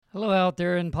Hello out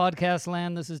there in podcast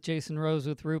land. This is Jason Rose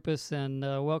with Rupus, and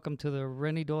welcome to the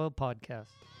Renny Doyle podcast.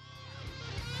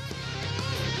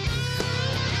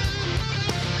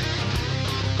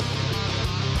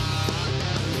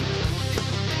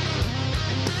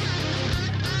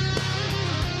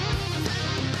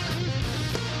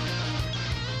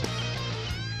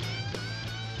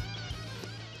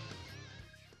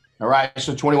 All right,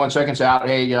 so 21 seconds out.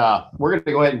 Hey, we're going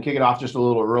to go ahead and kick it off just a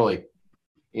little early.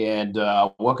 And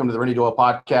welcome to the Renny Doyle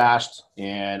podcast.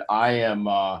 And I am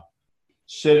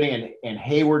sitting in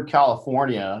Hayward,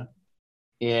 California.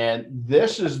 And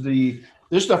this is the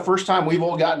first time we've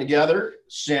all gotten together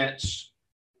since,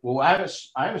 well, I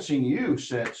haven't seen you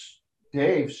since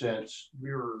Dave, since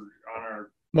we were on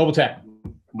our Mobile Tech.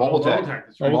 Mobile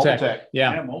Tech.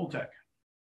 Yeah, Mobile Tech.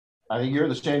 I think you're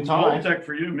the same time. Mobile Tech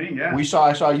for you and me, yeah.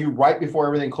 I saw you right before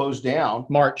everything closed down.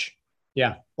 March.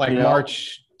 Yeah, like You know?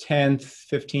 March 10th,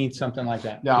 15th, something like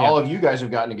that. Now, Yeah. all of you guys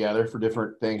have gotten together for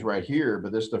different things right here,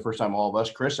 but this is the first time all of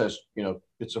us, Chris has,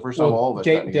 it's the first time all of us.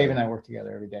 gotten Dave together. and I work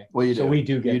together every day. Well, you do. So we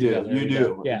do get together. You every do.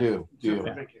 day. Yeah. You do.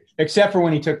 Yeah. Except for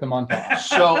when he took the month off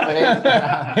So,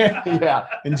 yeah.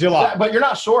 in July. But you're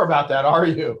not sore about that, are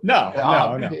you? No.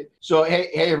 So, hey,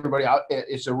 everybody,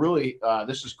 it's a really,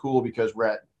 this is cool because we're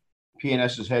at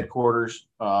PNS's headquarters,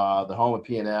 the home of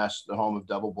PNS, the home of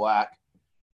Double Black.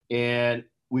 And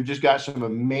we've just got some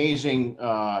amazing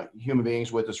human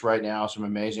beings with us right now, some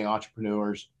amazing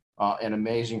entrepreneurs and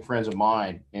amazing friends of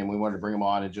mine. And we wanted to bring them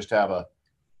on and just have a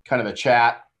kind of a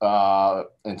chat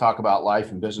and talk about life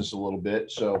and business a little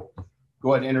bit. So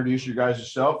go ahead and introduce you guys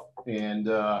yourself and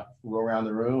we'll go around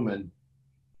the room. And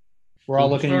We're all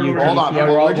looking at you. hold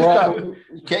on.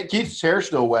 Yeah, Keith's hair's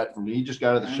still wet from me. He just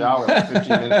got out of the shower like 15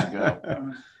 minutes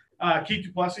ago. Keith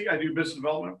Duplessie. I do business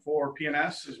development for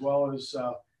PNS as well as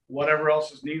whatever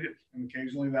else is needed. And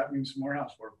occasionally that means some more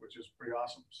housework, which is pretty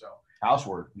awesome. So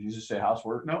Housework. Did you just say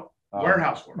housework? no,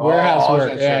 warehouse work. Warehouse I was work.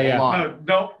 gonna say, Yeah. come on.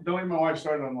 No, don't even my wife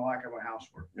started on the lack of my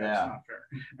housework. That's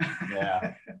Yeah. not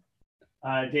fair.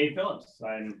 Yeah. Dave Phillips.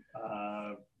 I'm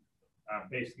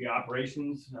basically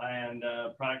operations and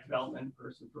product development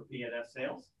person for PNS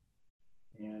sales.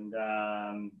 And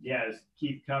as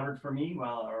Keith covered for me,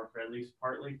 or at least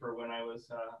partly for when I was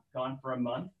gone for a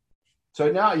month. So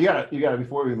now you gotta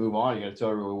before we move on, you gotta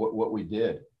tell everyone what we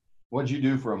did. What did you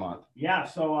do for a month? Yeah,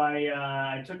 so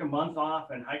I took a month off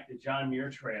and hiked the John Muir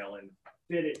Trail and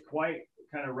did it quite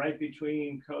kind of right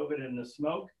between COVID and the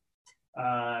smoke.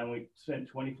 And we spent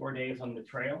 24 days on the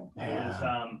trail. It was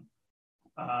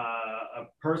a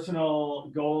personal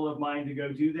goal of mine to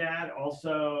go do that.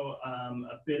 Also,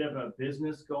 a bit of a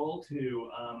business goal to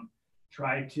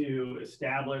try to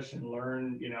establish and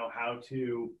learn, how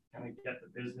to kind of get the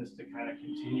business to kind of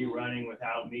continue running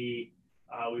without me.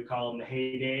 We call them the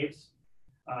heydays,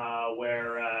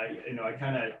 where, I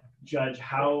kind of judge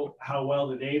how well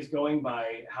the day's going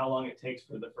by how long it takes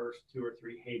for the first 2 or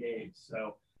 3 heydays.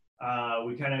 So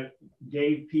we kind of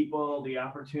gave people the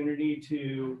opportunity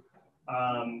to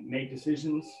make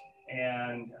decisions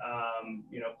and,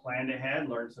 plan ahead,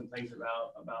 learn some things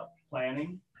about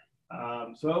planning.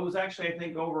 So it was actually, I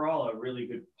think, overall a really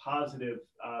good, positive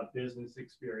business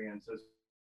experience.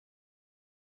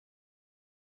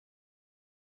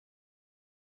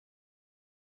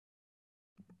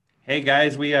 Hey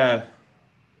guys, we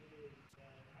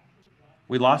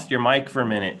lost your mic for a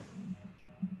minute.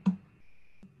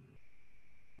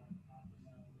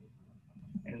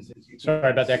 And since you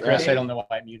Sorry about that, Chris. I don't know why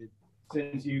I muted.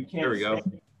 Since you can't There we go.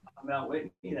 stay on Mount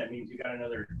Whitney, that means you got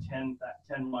another 10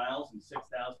 miles and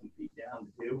 6,000 feet down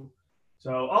to do.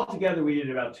 So altogether, we did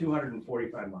about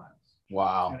 245 miles.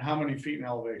 Wow. And how many feet in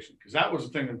elevation? Because that was the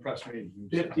thing that impressed me.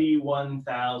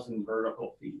 51,000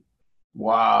 vertical feet.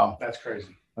 Wow. That's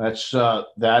crazy.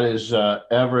 That is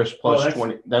Everest plus that's-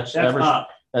 20. That's That's Everest. up.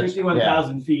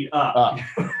 51,000 feet up. Up.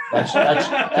 That's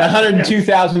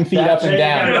 102,000 feet up and So you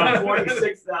got down. about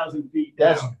 46,000 feet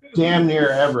down. that's damn near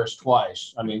Everest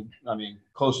twice. I mean,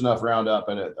 close enough round up,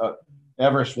 and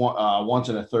Everest once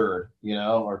and a third,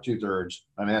 or 2/3.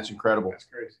 I mean, that's incredible. That's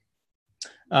crazy.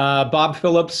 Bob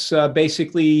Phillips,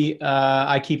 basically,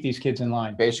 I keep these kids in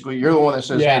line. Basically, you're the one that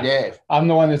says, Yeah. "Hey, Dave." I'm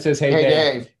the one that says, hey, Hey,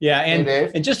 Dave. Dave. Yeah, Hey, and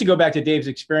Dave. and just to go back to Dave's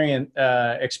experiment,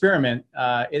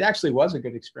 it actually was a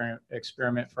good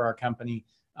experiment for our company.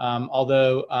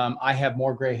 Although I have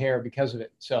more gray hair because of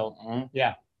it. So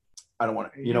yeah. I don't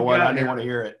want to. You You know what? got I didn't hair. want to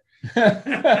hear it.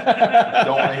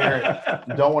 Don't want to hear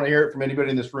it. Don't want to hear it from anybody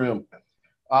in this room.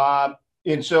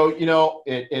 And so,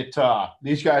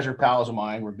 these guys are pals of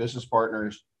mine. We're business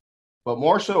partners, but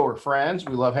more so we're friends.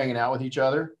 We love hanging out with each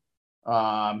other.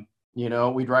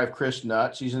 We drive Chris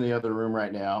nuts. He's in the other room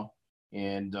right now.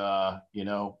 And you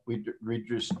know, we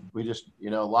just you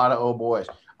know, a lot of old boys.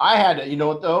 I had to, you know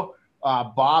what though,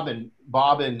 Bob and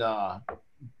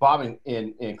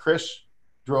Chris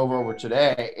drove over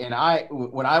today, and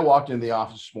when I walked into the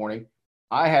office this morning,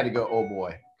 I had to go, oh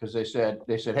boy, because they said,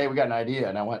 hey, we got an idea,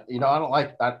 and I went, you know, I don't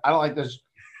like this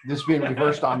being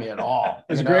reversed on me at all.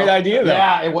 It's a great idea, though.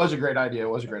 Yeah, it was a great idea.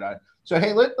 So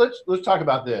hey, let's talk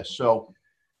about this. So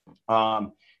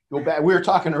go back. We were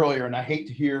talking earlier, and I hate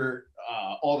to hear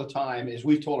all the time is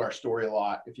we've told our story a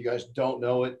lot. If you guys don't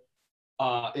know it,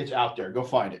 it's out there. Go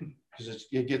find it because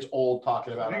it gets old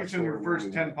talking about. I think it's in your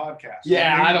first 10 podcasts.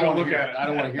 Yeah, I don't want to look look at it. I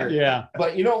don't want to hear it. Yeah.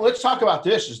 But you know, let's talk about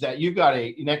this. Is that you've got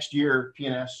a next year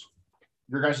PNS?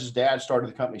 Your guys' dad started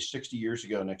the company 60 years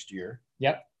ago. Next year.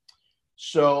 Yep.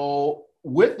 So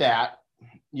with that,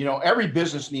 you know, every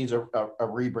business needs a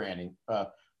rebranding.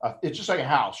 It's just like a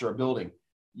house or a building.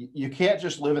 You can't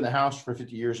just live in the house for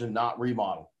 50 years and not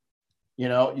remodel. You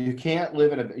know, you can't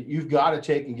live in you've got to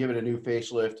take and give it a new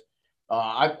facelift.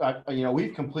 You know,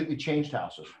 we've completely changed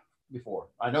houses before.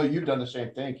 I know you've done the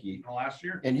same thing, Keith. Last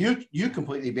year. And you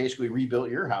completely basically rebuilt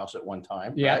your house at one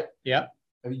time. Yeah. Right? Yeah.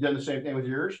 Have you done the same thing with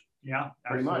yours? Yeah,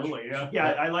 Pretty much. absolutely.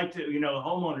 Yeah. I like to, you know,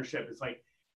 home ownership is like,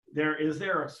 is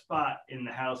there a spot in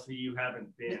the house that you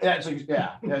haven't been? That's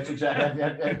exactly.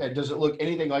 Does it look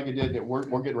anything like it did? That we're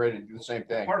getting ready to do the same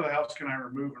thing. Part of the house can I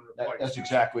remove and replace? That's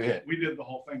exactly it. We did the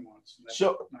whole thing once. And that's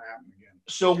So- not happening again.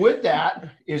 So with that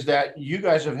is that you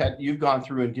guys you've gone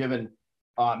through and given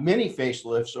many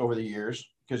facelifts over the years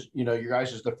because, you know, your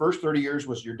guys' the first 30 years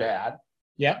was your dad.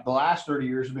 Yeah. The last 30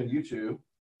 years have been you two.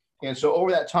 And so over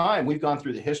that time, we've gone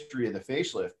through the history of the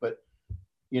facelift, but,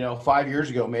 you know, 5 years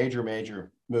ago, major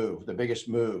move, the biggest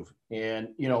move.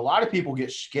 And, you know, a lot of people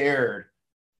get scared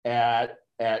at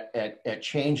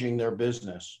changing their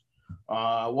business.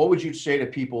 What would you say to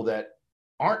people that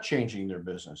aren't changing their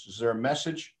business? Is there a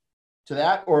message to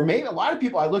that? Or maybe a lot of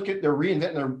people, I look at, they're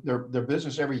reinventing their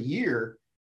business every year,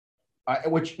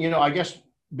 which, you know, I guess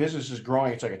business is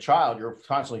growing. It's like a child, you're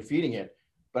constantly feeding it.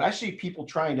 But I see people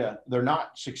they're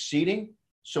not succeeding.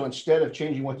 So instead of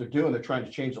changing what they're doing, they're trying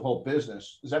to change the whole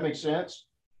business. Does that make sense?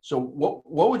 So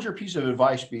what would your piece of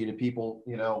advice be to people,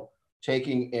 you know,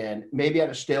 taking and maybe at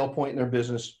a stale point in their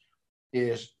business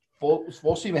is full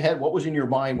steam ahead? What was in your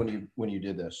mind when you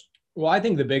did this? Well, I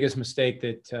think the biggest mistake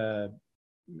that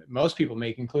most people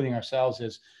make, including ourselves,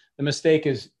 is the mistake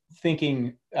is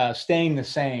thinking staying the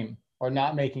same or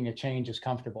not making a change is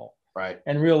comfortable. Right.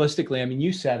 And realistically, I mean,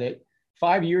 you said it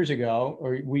 5 years ago,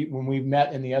 or when we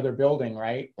met in the other building,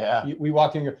 right? Yeah. We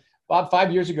walked in here, Bob,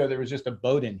 5 years ago, there was just a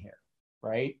boat in here.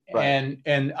 Right.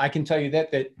 And I can tell you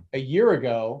that a year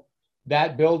ago,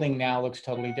 that building now looks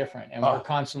totally different and we're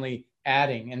constantly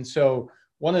adding. And so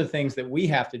one of the things that we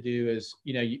have to do is,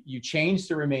 you know, you change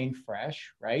to remain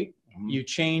fresh, right? Mm-hmm. You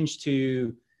change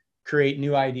to create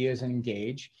new ideas and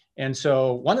engage. And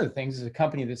so one of the things is a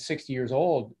company that's 60 years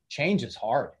old, change is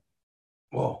hard.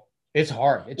 Whoa. It's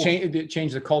hard. It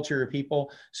changed the culture of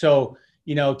people. So,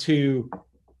 you know,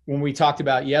 when we talked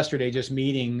about yesterday, just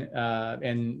meeting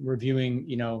and reviewing,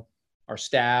 you know, our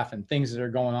staff and things that are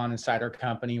going on inside our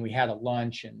company, we had a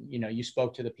lunch and, you know, you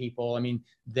spoke to the people. I mean,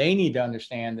 they need to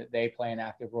understand that they play an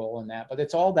active role in that, but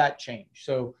it's all that change.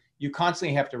 So you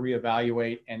constantly have to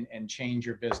reevaluate and change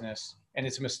your business. And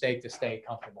it's a mistake to stay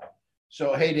comfortable.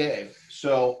 So, hey, Dave.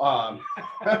 So,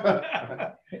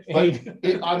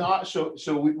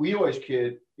 we always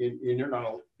kid, and you're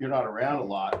not around a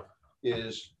lot.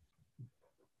 Is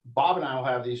Bob and I will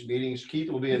have these meetings. Keith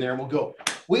will be in there, and we'll go.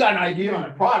 We got an idea on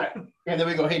a product, and then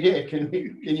we go, "Hey, Dave, can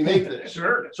you make this?"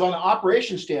 Sure. So, on the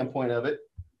operation standpoint of it,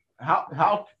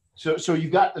 so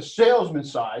you've got the salesman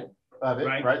side of it,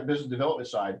 right? Business development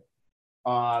side.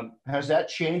 Has that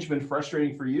change been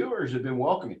frustrating for you, or has it been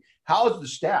welcoming? How is the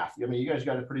staff? I mean, you guys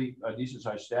got a pretty decent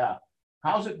sized staff.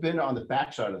 How's it been on the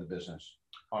backside of the business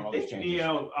on all these changes? You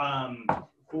know,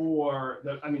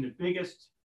 the biggest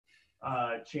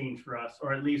change for us,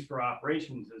 or at least for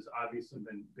operations, has obviously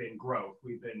been growth.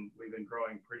 We've been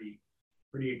growing pretty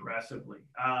aggressively.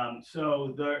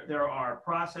 So there are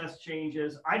process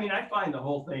changes. I mean, I find the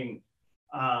whole thing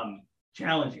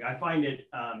challenging. I find it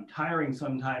tiring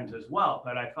sometimes as well,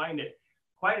 but I find it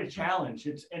quite a challenge.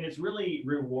 It's really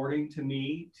rewarding to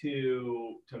me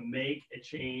to make a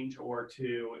change or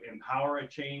to empower a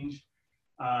change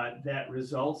that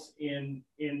results in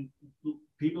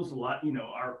people's lives, you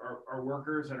know, our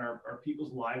workers and our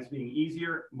people's lives being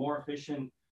easier, more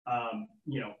efficient,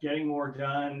 you know, getting more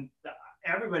done.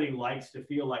 Everybody likes to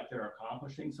feel like they're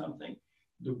accomplishing something.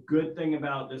 The good thing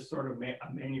about this sort of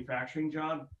manufacturing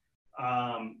job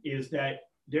is that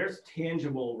there's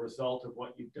tangible result of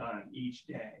what you've done each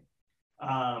day.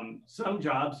 Some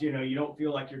jobs, you don't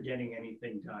feel like you're getting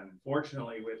anything done.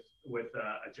 Fortunately, with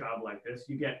a job like this,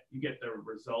 you get the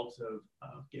results of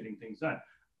getting things done.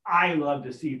 I love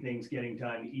to see things getting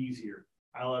done easier.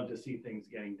 I love to see things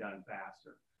getting done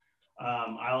faster.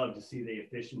 I love to see the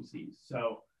efficiencies.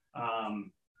 So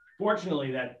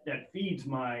fortunately, that feeds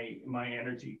my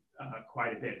energy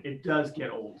quite a bit. It does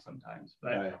get old sometimes,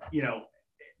 but Right.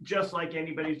 Just like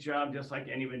anybody's job, just like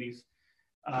anybody's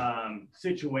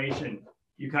situation,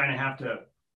 you kind of have to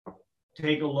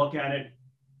take a look at it,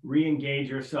 re-engage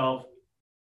yourself,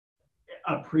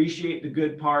 appreciate the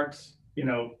good parts,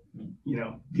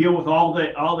 deal with all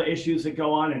the issues that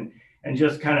go on, and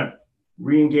just kind of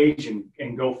re-engage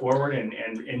and go forward and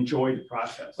enjoy the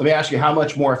process. Let me ask you, how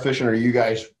much more efficient are you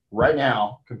guys right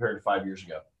now compared to 5 years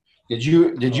ago? Did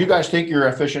you guys think you were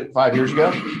efficient 5 years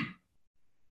ago?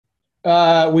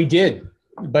 We did,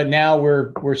 but now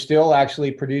we're still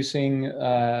actually producing.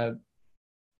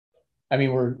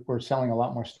 We're selling a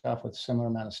lot more stuff with similar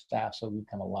amount of staff, so we've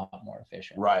become a lot more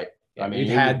efficient. Right. Yeah, we've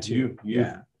had to.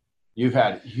 You've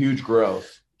had huge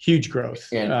growth. Huge growth.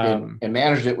 And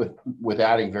managed it with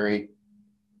adding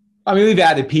we've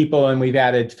added people and we've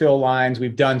added fill lines.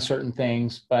 We've done certain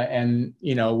things,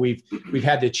 we've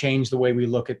had to change the way we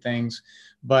look at things.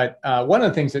 But one of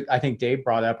the things that I think Dave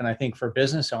brought up, and I think for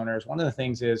business owners, one of the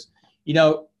things is,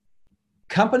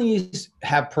 companies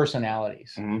have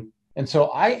personalities. Mm-hmm. And so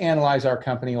I analyze our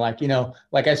company like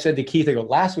I said to Keith, I go,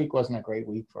 last week wasn't a great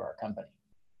week for our company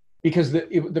because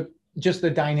just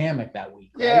the dynamic that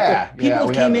week. Right? Yeah.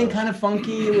 People came in kind of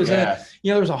funky. It was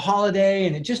there was a holiday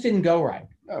and it just didn't go right.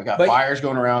 We got fires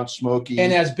going around, smoky.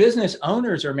 And as business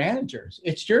owners or managers,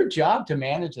 it's your job to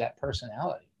manage that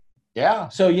personality. Yeah.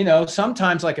 So,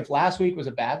 sometimes like if last week was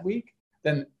a bad week,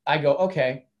 then I go,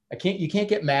 okay, you can't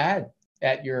get mad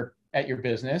at your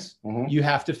business. Mm-hmm. You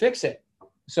have to fix it.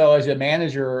 So as a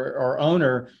manager or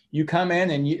owner, you come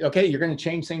in and you're going to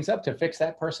change things up to fix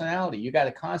that personality. You got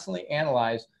to constantly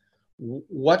analyze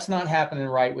what's not happening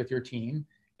right with your team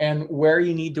and where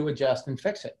you need to adjust and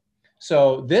fix it.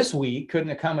 So this week couldn't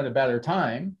have come at a better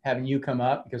time, having you come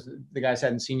up because the guys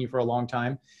hadn't seen you for a long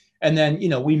time. And then,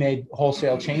 we made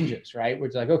wholesale changes, right? Which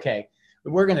is like, okay,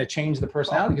 we're going to change the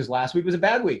personality because last week was a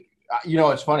bad week.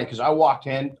 It's funny because I walked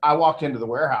into the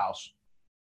warehouse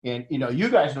and, you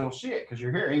guys don't see it because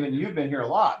you're here. Even you've been here a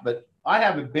lot, but I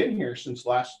haven't been here since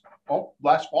last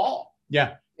fall.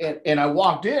 Yeah. And I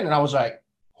walked in and I was like,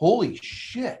 holy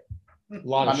shit. A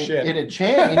lot of shit. It had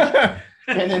changed.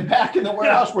 And then back in the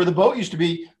warehouse where the boat used to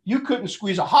be, you couldn't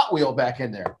squeeze a Hot Wheel back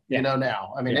in there,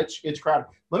 now. It's crowded.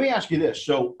 Let me ask you this.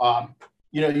 So, I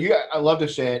love to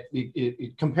say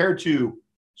it compared to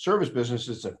service business,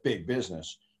 it's a big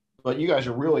business, but you guys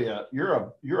are really you're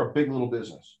a big little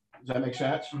business. Does that make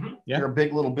sense? Mm-hmm. Yeah. You're a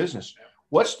big little business.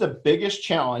 What's the biggest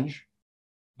challenge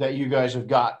that you guys have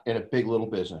got in a big little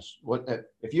business?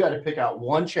 If you had to pick out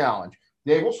one challenge,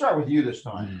 Dave, we'll start with you this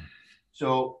time. Mm-hmm.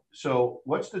 So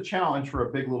what's the challenge for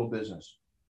a big little business?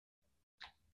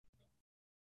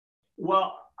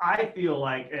 Well, I feel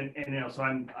like,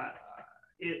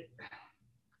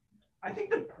 I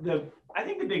think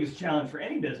the biggest challenge for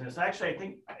any business, actually, I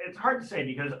think it's hard to say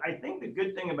because I think the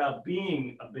good thing about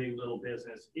being a big little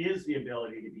business is the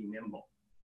ability to be nimble,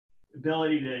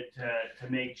 ability to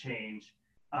make change.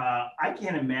 I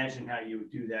can't imagine how you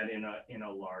would do that in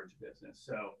a large business.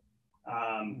 So,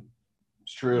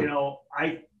 it's true.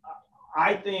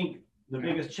 I think the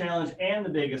biggest challenge and the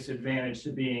biggest advantage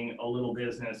to being a little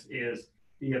business is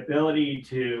the ability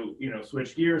to,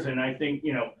 switch gears. And I think,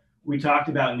 we talked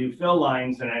about new fill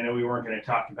lines, and I know we weren't going to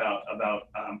talk about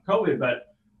COVID, but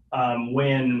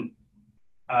when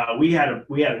we had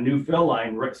a new fill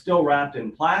line still wrapped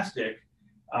in plastic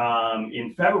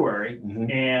in February,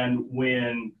 Mm-hmm. and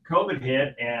when COVID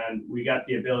hit and we got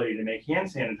the ability to make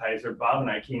hand sanitizer, Bob and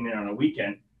I came in on a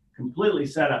weekend, completely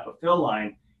set up a fill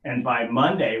line, and by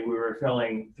Monday we were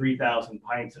filling 3,000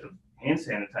 pints of hand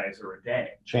sanitizer a day.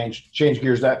 Change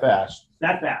gears that fast.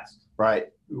 That fast. Right.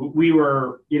 We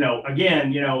were,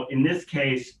 again, in this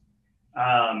case,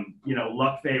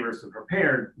 luck favors the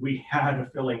prepared. We had a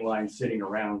filling line sitting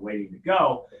around waiting to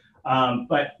go.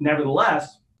 But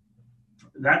nevertheless,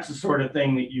 that's the sort of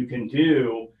thing that you can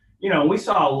do. You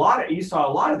saw a lot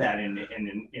of that in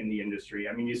the industry.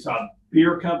 I mean, you saw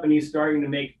beer companies starting to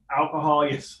make alcohol.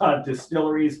 You saw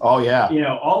distilleries. Oh yeah.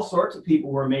 All sorts of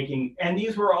people were making, and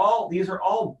these are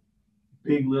all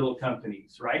big little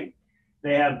companies, right?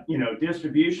 They have,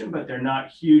 distribution, but they're not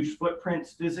huge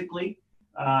footprints physically,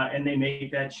 and they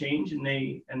make that change and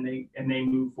they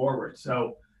move forward.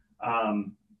 So,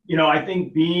 I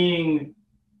think being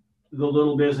the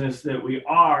little business that we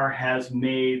are has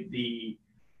made the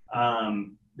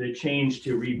change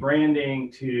to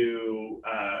rebranding, to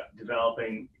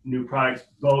developing new products,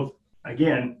 both,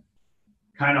 again,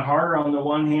 kind of harder on the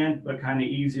one hand, but kind of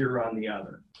easier on the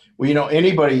other. Well,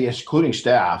 anybody, including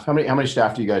staff, how many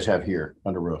staff do you guys have here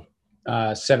under roof?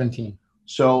 17.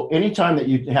 So anytime that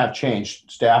you have change,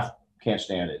 staff can't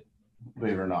stand it,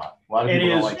 believe it or not. A lot of people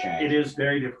don't like change. It is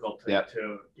very difficult to Yep.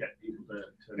 get people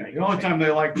to make The only a time change.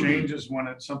 they like change is when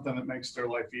it's something that makes their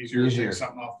life easier, Easier. take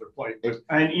something off their plate. But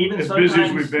And even as busy as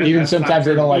sometimes, we've been, Even that's not sometimes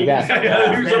they true. don't like that. Yeah, they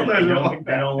sometimes they don't don't, like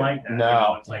they that. don't like that.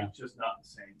 No. It's like just not the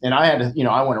same. And I had to,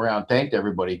 I went around and thanked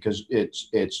everybody because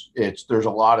there's a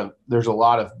lot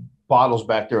of bottles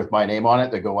back there with my name on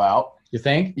it that go out. You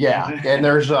think? Yeah. And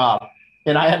there's,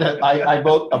 and I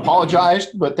both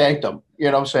apologized, but thanked them. You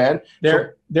know what I'm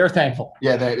saying? They're thankful.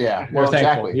 Yeah. Well,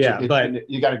 thankful. exactly. Yeah, but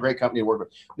you got a great company to work with.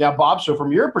 Now, Bob, so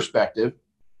from your perspective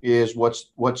is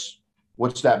what's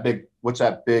that big, what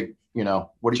do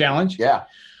you challenge. Yeah.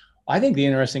 I think the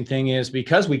interesting thing is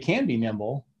because we can be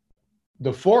nimble,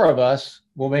 the four of us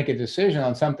will make a decision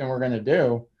on something we're going to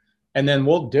do, and then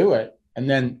we'll do it. And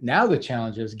then now the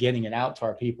challenge is getting it out to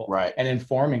our people, Right. and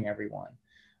informing everyone,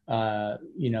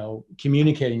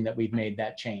 communicating that we've made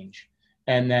that change.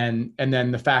 And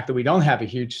then the fact that we don't have a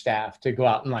huge staff to go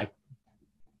out and like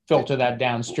filter that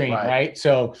downstream. Right.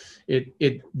 So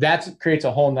that creates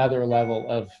a whole nother level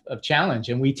of challenge.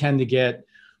 And we tend to get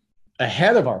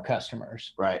ahead of our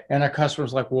customers. Right. And our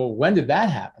customers are like, well, when did that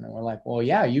happen? And we're like, well,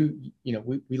 yeah,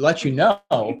 we let you know.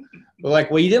 We're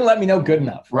like, well, you didn't let me know good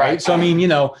enough. Right. So, I mean,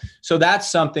 so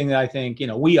that's something that I think,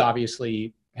 we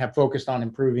obviously have focused on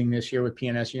improving this year with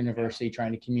PNS University,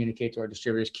 trying to communicate to our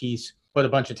distributors. Keys put a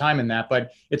bunch of time in that,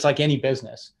 but it's like any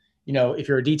business. If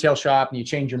you're a detail shop and you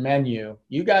change your menu,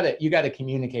 you got to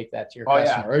communicate that to your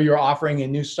customer. Or you're offering a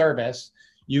new service,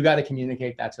 you got to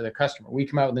communicate that to the customer. We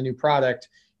come out with a new product,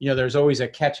 there's always a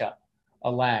catch up,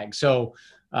 a lag. So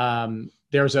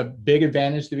there's a big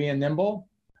advantage to being nimble,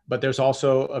 but there's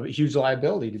also a huge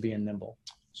liability to being nimble.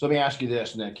 So let me ask you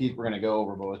this, and then Keith, we're going to go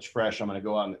over, but it's fresh. I'm going to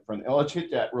go on let's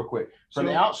hit that real quick. From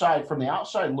the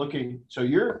outside looking, so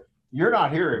you're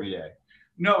not here every day.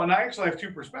 No, and I actually have two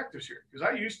perspectives here because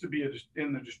I used to be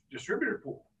in the distributor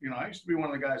pool. I used to be one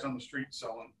of the guys on the street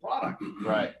selling product.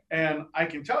 Right. And I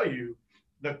can tell you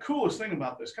the coolest thing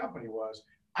about this company was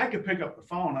I could pick up the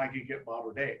phone, I could get Bob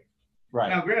or Dave. Right.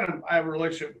 Now, granted, I have a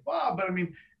relationship with Bob, but I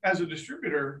mean, as a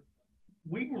distributor,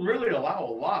 we really allow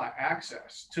a lot of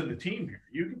access to the team here.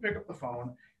 You can pick up the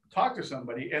phone, talk to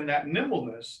somebody, and that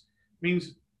nimbleness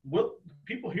means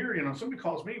people here, somebody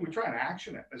calls me, we try and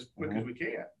action it as quick as we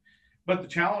can. But the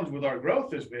challenge with our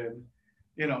growth has been,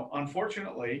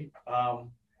 unfortunately,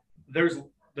 there's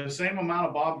the same amount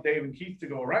of Bob, Dave, and Keith to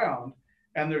go around,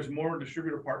 and there's more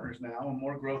distributor partners now and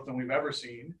more growth than we've ever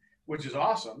seen, which is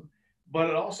awesome. But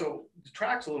it also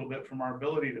detracts a little bit from our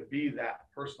ability to be that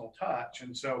personal touch.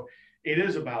 And so it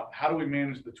is about how do we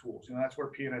manage the tools? That's where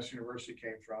PNS University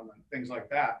came from and things like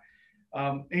that.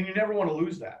 And you never want to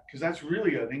lose that because that's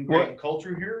really an ingrained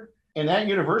culture here. And that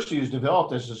university is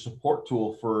developed as a support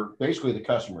tool for basically the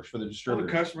customers, for the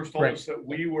distributors. The customers told us that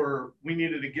we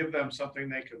needed to give them something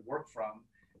they could work from.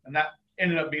 And that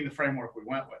ended up being the framework we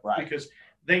went with because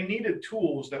they needed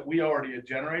tools that we already had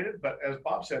generated. But as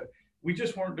Bob said, we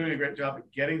just weren't doing a great job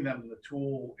of getting them the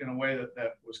tool in a way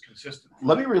that was consistent.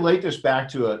 Let me relate this back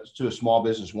to a small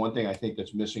business. One thing I think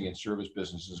that's missing in service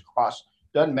businesses across,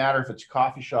 doesn't matter if it's a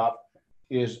coffee shop,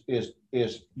 is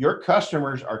your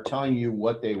customers are telling you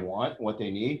what they want, what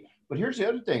they need. But here's the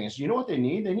other thing is, what they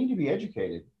need? They need to be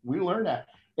educated. We learned that.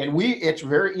 And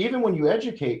even when you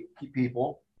educate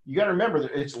people, you got to remember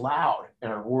that it's loud in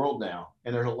our world now.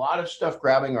 And there's a lot of stuff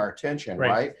grabbing our attention,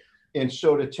 right? And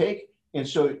so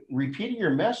repeating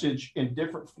your message in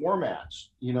different formats,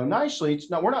 nicely,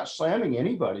 we're not slamming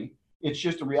anybody. It's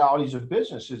just the realities of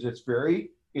businesses. It's very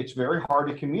hard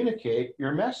to communicate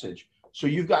your message. So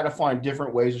you've got to find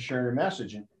different ways of sharing your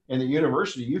message. And in the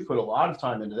university, you've put a lot of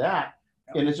time into that.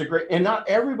 And it's and not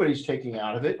everybody's taking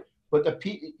out of it, but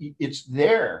it's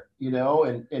there,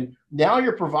 and now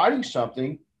you're providing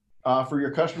something for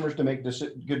your customers to make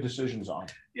good decisions on.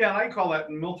 Yeah, and I call that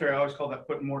in the military. I always call that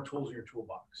putting more tools in your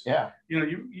toolbox. Yeah.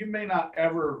 You may not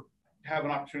ever have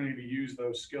an opportunity to use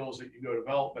those skills that you go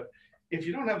develop, but if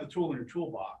you don't have the tool in your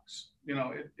toolbox,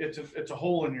 it's a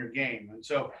hole in your game. And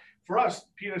so for us,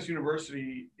 PNS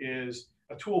University is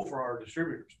a tool for our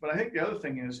distributors. But I think the other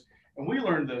thing is, and we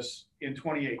learned this in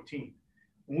 2018,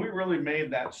 when we really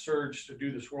made that surge to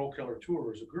do the Swirl Killer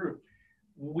Tour as a group,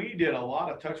 we did a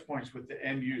lot of touch points with the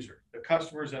end user, the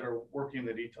customers that are working in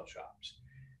the detail shops.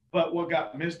 But what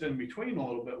got missed in between a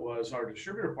little bit was our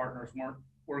distributor partners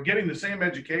were getting the same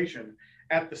education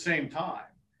at the same time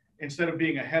instead of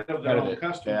being ahead of their own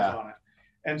customers on it.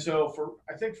 And so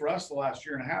I think for us, the last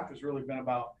year and a half has really been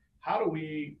about how do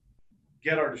we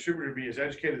get our distributor to be as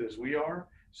educated as we are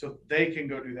so they can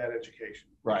go do that education.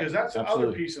 Right. Because that's the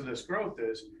other piece of this growth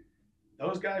is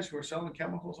those guys who are selling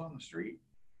chemicals on the street,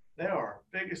 they are our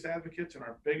biggest advocates and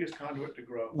our biggest conduit to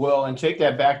growth. Well, and take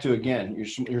that back to, again,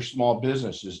 your small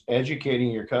businesses, educating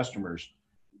your customers,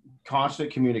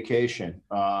 constant communication,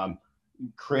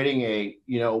 creating a,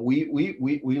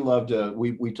 we love to,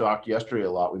 we talked yesterday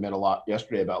a lot. We met a lot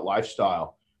yesterday about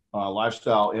lifestyle in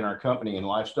our company and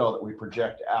lifestyle that we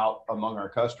project out among our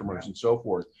customers and so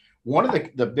forth. One of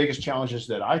the biggest challenges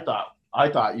that I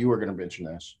thought you were going to mention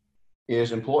this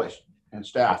is employees and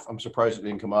staff. I'm surprised it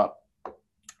didn't come up.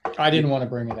 I didn't want to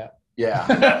bring it up. Yeah.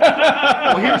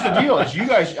 Well, here's the deal: is you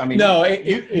guys. I mean, no,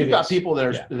 you've got people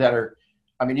that are.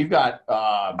 I mean, you've got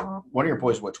one of your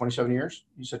employees. What, 27 years?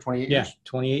 You said 28 years. Yeah,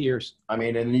 28 years. I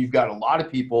mean, and you've got a lot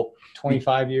of people.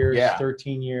 25 years.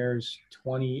 13 years.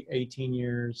 18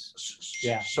 years.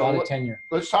 Yeah. So a lot of tenure.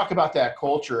 Let's talk about that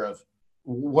culture of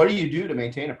what do you do to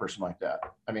maintain a person like that?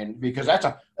 I mean, because that's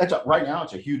right now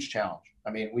it's a huge challenge. I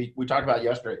mean, we talked about it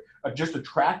yesterday. Just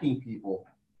attracting people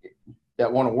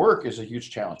that want to work is a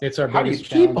huge challenge. It's our biggest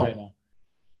challenge right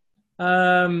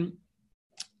now.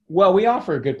 Well, we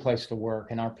offer a good place to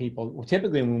work, and our people,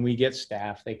 typically when we get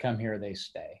staff, they come here, they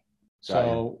stay.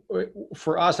 So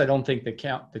for us, I don't think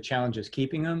the challenge is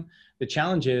keeping them. The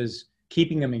challenge is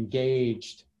keeping them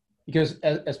engaged, because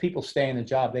as people stay in the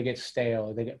job, they get stale,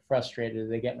 or they get frustrated, or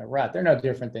they get in a rut. They're no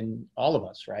different than all of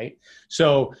us, right?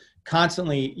 So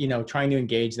constantly, trying to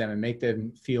engage them and make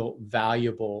them feel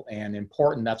valuable and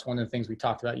important. That's one of the things we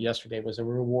talked about yesterday was a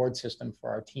reward system for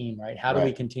our team, right? How do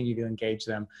we continue to engage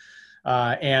them?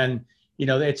 And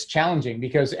it's challenging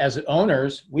because as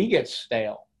owners, we get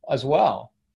stale as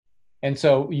well. And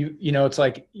so it's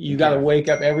like you got to wake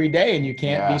up every day and you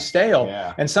can't be stale.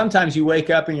 Yeah. And sometimes you wake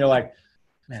up and you're like,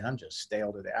 man, I'm just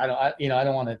stale today. I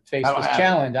don't want to face this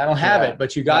challenge. I don't have it,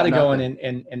 but you got to go in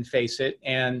and face it.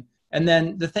 And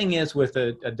then the thing is, with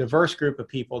a diverse group of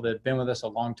people that have been with us a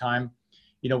long time,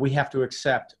 we have to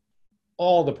accept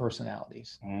all the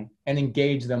personalities and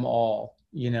engage them all,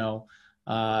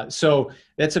 so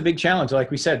that's a big challenge. Like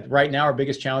we said, right now, our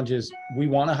biggest challenge is we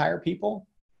want to hire people.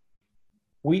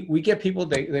 We get people,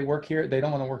 they work here, they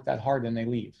don't want to work that hard, and they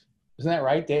leave. Isn't that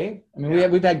right, Dave? I mean,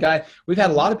 we've had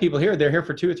a lot of people here. They're here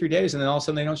for 2 or 3 days, and then all of a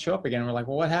sudden they don't show up again. And we're like,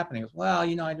 well, what happened? He goes, well,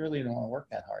 I really don't want to work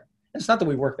that hard. It's not that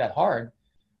we work that hard,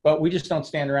 but we just don't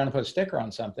stand around and put a sticker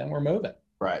on something. We're moving.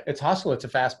 Right. It's hustle. It's a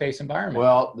fast-paced environment.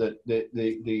 Well,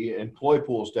 the employee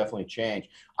pools definitely change.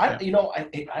 I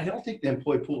don't think the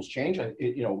employee pools change.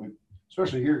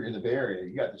 Especially here in the Bay Area,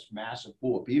 you got this massive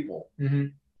pool of people,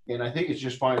 and I think it's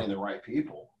just finding the right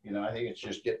people. I think it's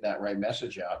just getting that right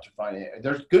message out to find it.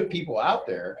 There's good people out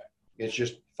there. It's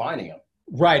just finding them.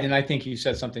 Right. And I think you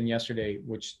said something yesterday,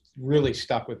 which really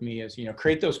stuck with me is,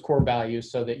 create those core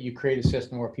values so that you create a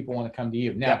system where people want to come to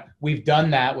you. Now, we've done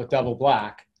that with Double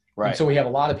Black. Right. And so we have a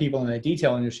lot of people in the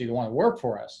detail industry that want to work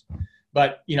for us.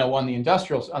 But, on the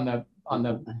industrials, on the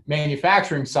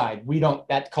manufacturing side,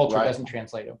 that culture doesn't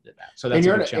translate over to that. So that's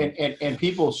a big challenge. And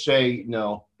people say,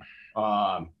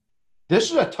 this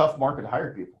is a tough market to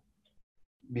hire people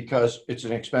because it's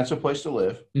an expensive place to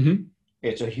live. Mm-hmm.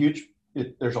 It's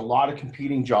there's a lot of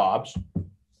competing jobs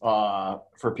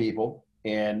for people,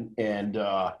 and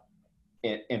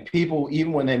people,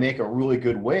 even when they make a really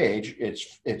good wage,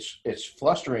 it's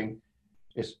frustrating.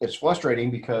 It's frustrating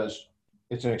because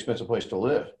it's an expensive place to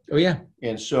live. Oh yeah.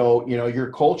 And so your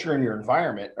culture and your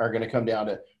environment are going to come down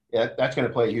to that's going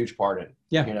to play a huge part in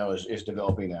is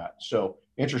developing that. So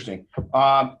interesting.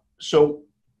 So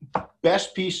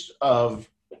best piece of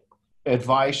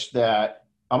advice that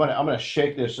I'm gonna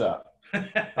shake this up.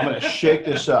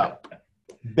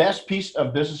 Best piece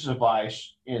of business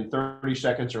advice in 30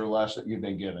 seconds or less that you've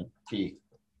been given, Keith.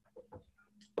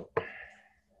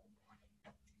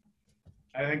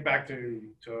 I think back to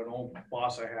an old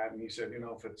boss I had, and he said,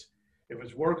 if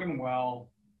it's working well,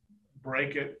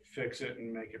 break it, fix it,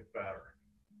 and make it better.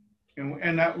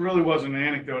 And that really wasn't an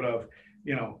anecdote of,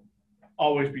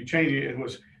 always be changing. It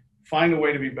was find a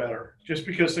way to be better. Just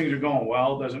because things are going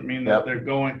well doesn't mean that they're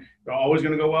always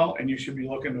going to go well, and you should be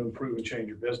looking to improve and change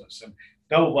your business. And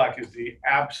Double Black is the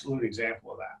absolute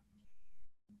example of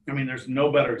that. I mean, there's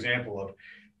no better example of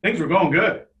things were going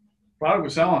good. Product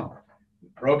was selling.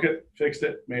 Broke it, fixed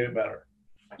it, made it better.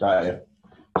 Got it.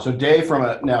 So Dave,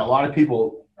 now a lot of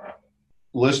people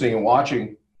listening and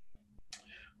watching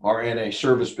are in a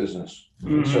service business.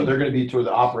 And so they're going to be toward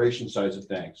the operation sides of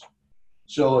things.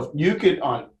 So if you could,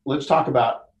 let's talk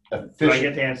about Do I efficient.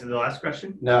 get to answer the last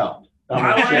question? No. I I'm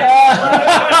like-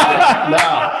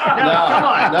 come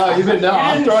on. No, you've been, no,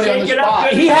 I'm throwing you on the Shake it up spot.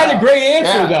 good. He had a great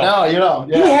answer Yeah, though. no, you know.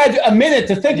 He had a minute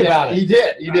to think about it. You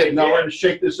did. You did. I No, did. we're going to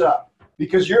shake this up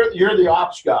because you're the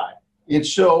ops guy. And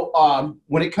so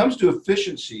when it comes to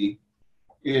efficiency,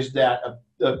 is that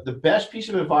the best piece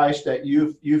of advice that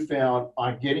you've found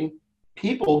on getting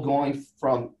people going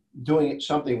from doing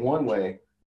something one way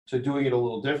to doing it a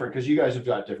little different? Because you guys have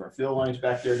got different fill lines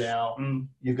back there now.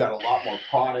 You've got a lot more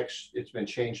products. It's been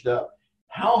changed up.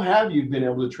 How have you been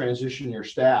able to transition your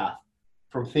staff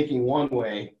from thinking one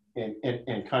way and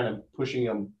kind of pushing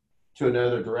them to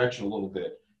another direction a little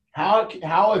bit? How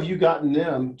have you gotten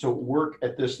them to work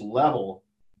at this level?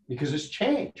 Because it's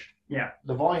changed. Yeah.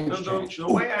 The volume's So changed. the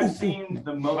way I've seen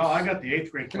the most. Well, I got the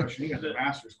 8th grade question. You got the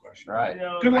master's question. Right. You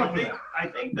know, Good luck with I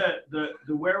think that the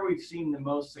where we've seen the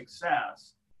most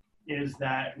success is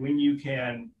that when you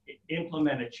can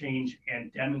implement a change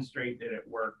and demonstrate that it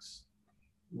works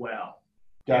well.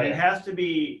 Got And it. it has to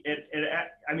be,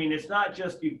 I mean, it's not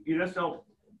just, you just don't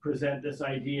present this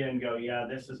idea and go, yeah,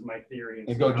 this is my theory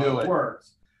And go see how do it.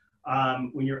 works.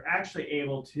 When you're actually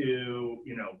able to,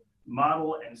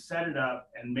 model and set it up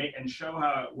and show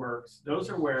how it works, those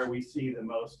are where we see the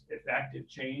most effective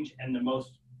change and the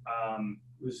most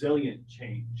resilient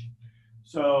change.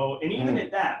 So, and even at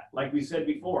that, like we said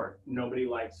before, nobody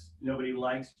likes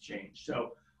change.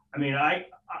 So, I mean,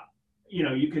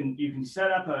 you can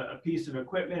set up a piece of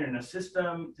equipment and a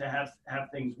system to have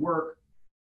things work,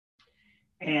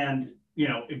 and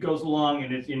it goes along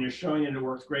and you're showing that it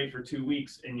works great for 2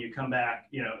 weeks, and you come back,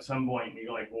 at some point and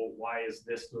you're like, well, why is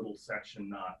this little section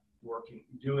not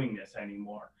doing this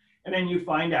anymore? And then you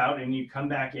find out and you come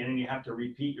back in and you have to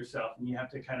repeat yourself, and you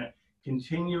have to kind of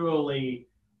continually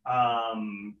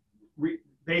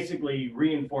basically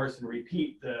reinforce and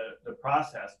repeat the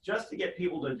process just to get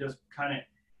people to just kind of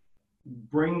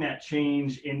bring that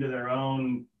change into their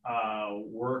own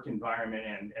work environment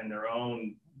and their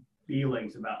own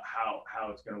feelings about how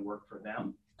it's going to work for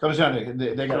them. Comes down to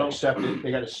they got to accept it.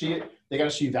 They got to see it. They got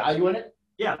to see value in it.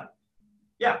 Yeah.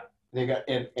 They got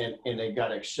and they got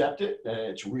to accept it. And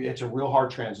it's a real hard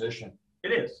transition. It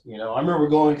is. I remember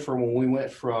going from when we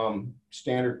went from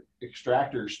standard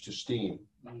extractors to steam.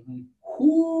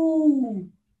 Whoo,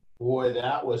 boy,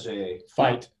 that was a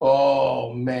Fight.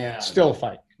 Oh man, Still a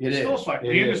fight. it is. Still fight. It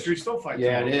The is. industry still fights.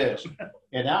 Yeah, a it little is. bit.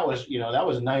 And that was, that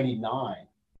was 99.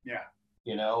 Yeah.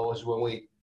 Was when we,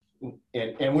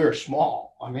 and we were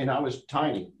small. I mean, I was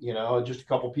tiny, just a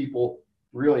couple people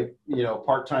really,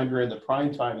 part-time during the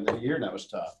prime time of the year, and that was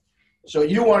tough. So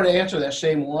you wanted to answer that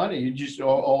same one, and you just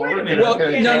all Wait over a it? minute. Well,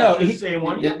 Okay. no, Just say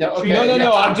one. Yeah, no, okay.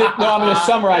 No. I'm going to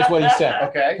summarize what he said.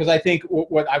 Okay. Because I think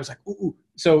what I was like, ooh.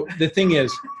 So the thing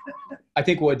is, I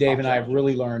think what Dave and I have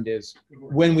really learned is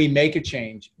when we make a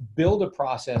change, build a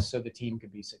process so the team can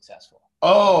be successful.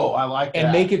 Oh, I like that.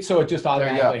 And make it so it just There you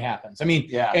automatically happens. I mean,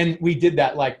 Yeah. and we did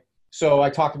that. So I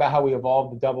talked about how we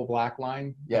evolved the double black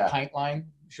line, Yeah. the pint line,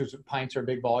 because pints are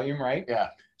big volume, right? Yeah.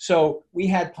 So we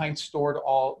had pints stored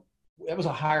it was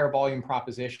a higher volume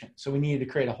proposition. So we needed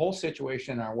to create a whole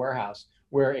situation in our warehouse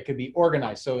where it could be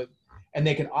organized. And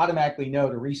they can automatically know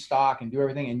to restock and do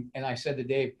everything. And I said to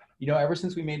Dave, ever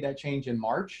since we made that change in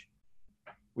March,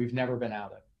 we've never been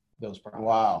out of those problems.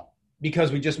 Wow.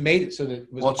 Because we just made it so that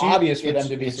it was Well, it's obvious for it's- them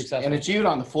to be it's- successful. And it's even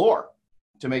on the floor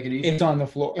to make it easy. It's on the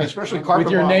floor. Especially carpet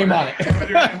with your bomber. name on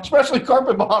it. Especially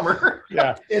carpet bomber.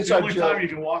 Yeah. It's the a only time joke. you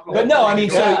can walk away. But no, I mean,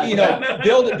 so, Yeah.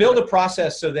 build a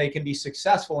process so they can be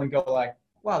successful and go like,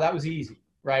 wow, that was easy,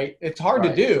 right? It's hard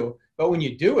Right. to do, but when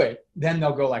you do it, then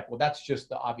they'll go like, well, that's just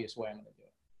the obvious way I'm going to do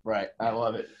it. Right. I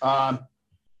love it.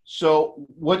 So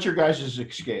what's your guys'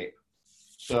 escape?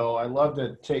 So I love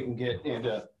to take and get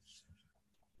into,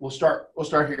 we'll start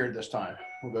here this time.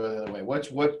 We'll go the other way.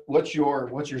 What's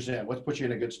your zen? What puts you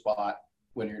in a good spot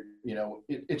when you're,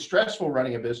 it's stressful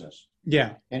running a business.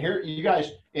 Yeah. And here you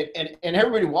guys, and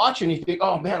everybody watching, you think,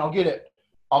 oh man, I'll get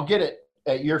it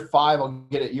at year 5, I'll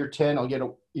get it at year 10, I'll get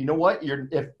it. You know what?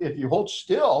 If you hold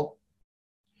still,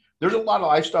 there's a lot of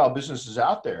lifestyle businesses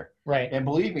out there. Right. And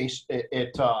believe me,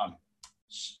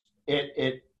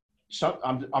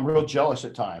 I'm real jealous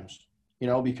at times,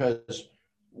 because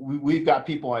we've got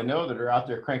people I know that are out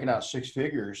there cranking out 6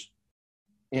 figures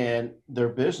in their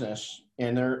business,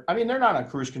 and they're not on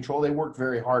cruise control. They work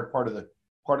very hard part of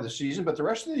the season, but the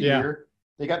rest of the year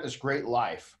they got this great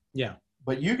life. Yeah.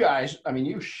 But you guys,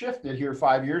 you shifted here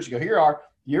 5 years ago. Here are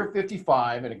you're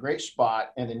 55 in a great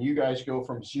spot, and then you guys go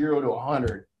from 0 to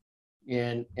 100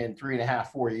 in 3.5,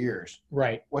 4 years.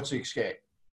 Right. What's the escape?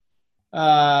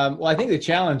 Well, I think the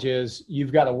challenge is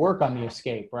you've got to work on the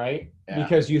escape, right? Yeah.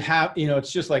 Because you have,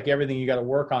 it's just like everything, you got to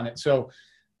work on it. So,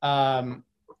 try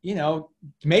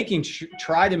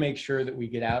to make sure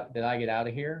that I get out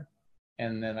of here,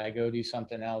 and then I go do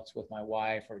something else with my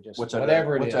wife or just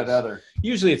whatever it is. What's that other?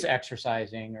 Usually it's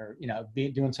exercising or,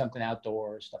 doing something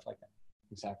outdoors, stuff like that.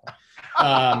 Exactly.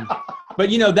 But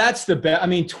that's the best. I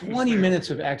mean, 20 minutes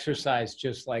of exercise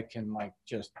just can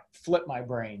just flip my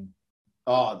brain.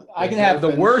 Oh, I can have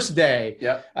the worst day.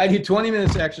 Yep. I do 20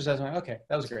 minutes of exercise. I'm like, okay,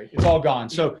 that was great. It's all gone.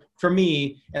 So for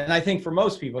me, and I think for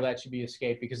most people, that should be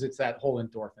escape because it's that whole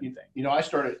endorphin thing. I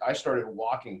started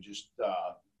walking just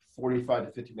 45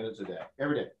 to 50 minutes a day,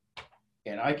 every day.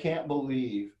 And I can't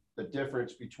believe the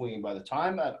difference between by the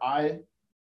time that I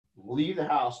leave the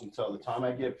house until the time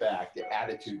I get back, the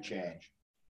attitude change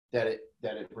that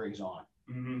it brings on.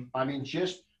 Mm-hmm. I mean,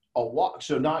 just a walk.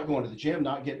 So not going to the gym,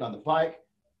 not getting on the bike,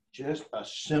 just a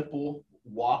simple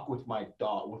walk with my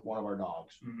dog, with one of our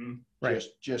dogs. Mm-hmm. Right.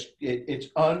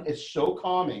 It's so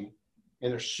calming,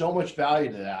 and there's so much value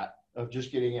to that of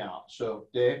just getting out. So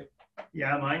Dave?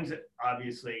 Yeah, mine's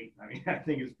obviously, I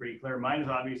think it's pretty clear. Mine is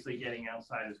obviously getting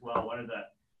outside as well. One of the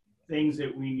things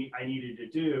that I needed to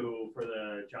do for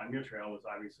the John Muir Trail was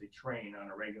obviously train on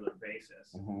a regular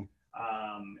basis. Mm-hmm.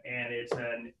 And it's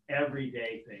an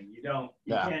everyday thing. You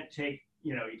can't take,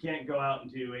 you can't go out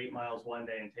and do 8 miles one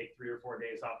day and take 3 or 4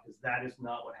 days off because that is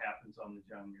not what happens on the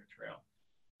John Muir Trail.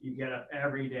 You get up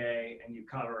every day and you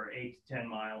cover 8 to 10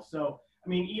 miles. So,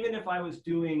 even if I was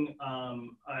doing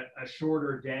a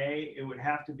shorter day, it would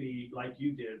have to be like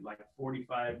you did, like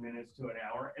 45 minutes to an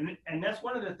hour. And that's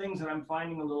one of the things that I'm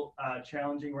finding a little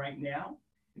challenging right now.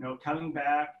 Coming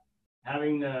back,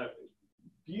 having the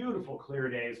beautiful clear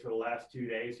days for the last 2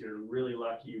 days. You're really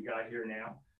lucky you got here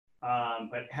now.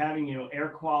 But having, air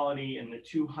quality in the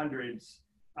 200s,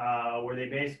 where they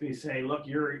basically say, look,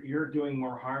 you're doing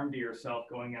more harm to yourself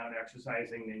going out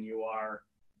exercising than you are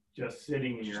just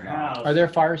sitting in your house. Are there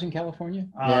fires in California?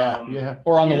 Yeah.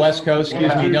 Or on the West Coast?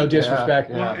 Excuse me, no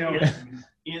disrespect. Yeah.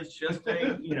 It's just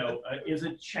is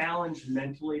a challenge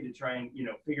mentally to try and,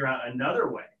 figure out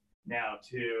another way now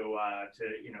to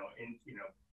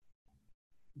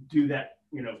do that,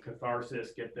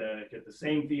 catharsis, get the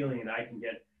same feeling that I can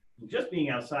get from just being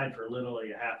outside for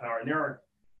literally a half hour. And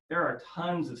there are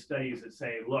tons of studies that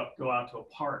say, look, go out to a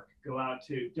park, you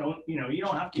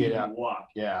don't have to even walk.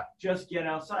 Yeah. Just get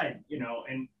outside,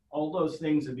 and all those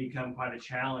things have become quite a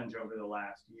challenge over the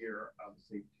last year.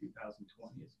 Obviously,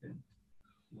 2020 has been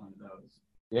one of those.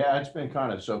 Yeah, it's been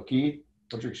kind of. So Keith,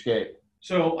 what's your escape?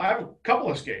 So I have a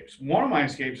couple escapes. One of my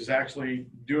escapes is actually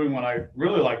doing what I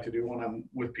really like to do when I'm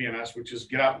with PNS, which is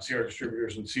get out and see our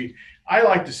distributors and see. I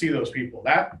like to see those people.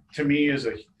 That to me is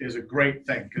a great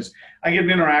thing because I get an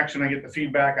interaction, I get the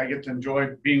feedback, I get to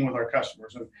enjoy being with our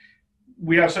customers, and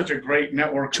we have such a great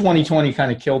network. 2020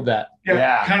 kind of killed that.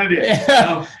 Yeah. Kind of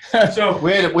did. So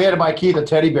we had to buy Keith a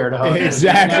teddy bear to hug.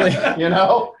 Exactly.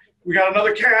 We got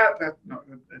another cat. No,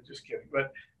 just kidding.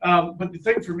 But the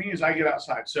thing for me is I get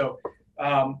outside. So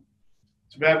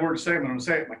it's a bad word to say, but I'm going to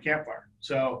say it, my campfire.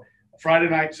 So Friday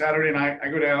night, Saturday night, I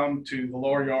go down to the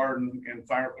lower yard and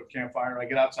fire up a campfire. I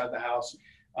get outside the house.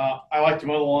 I like to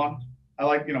mow the lawn. I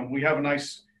like, we have a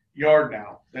nice yard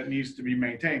now that needs to be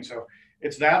maintained. So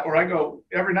it's that, or I go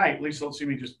every night, Lisa will see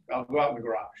me I'll go out in the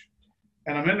garage.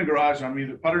 And I'm in the garage, and I'm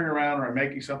either puttering around or I'm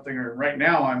making something, or right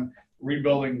now I'm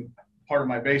rebuilding part of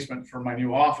my basement for my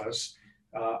new office.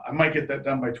 I might get that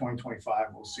done by 2025.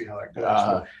 We'll see how that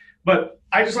goes. But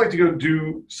I just like to go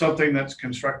do something that's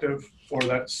constructive, or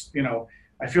that's,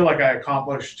 I feel like I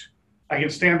accomplished. I can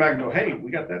stand back and go, hey,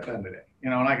 we got that done today,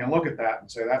 and I can look at that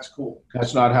and say, that's cool.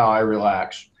 That's not how I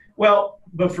relax. Well,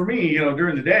 but for me,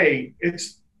 during the day,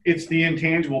 it's the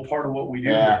intangible part of what we do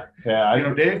here.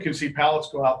 Yeah. Dave can see pallets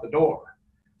go out the door.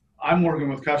 I'm working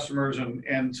with customers,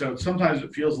 and so sometimes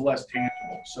it feels less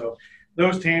tangible. So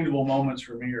those tangible moments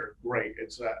for me are great.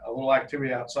 It's a little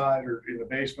activity outside or in the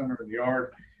basement or in the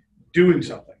yard, doing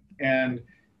something and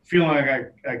feeling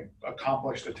like I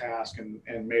accomplished a task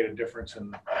and made a difference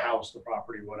in the house, the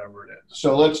property, whatever it is.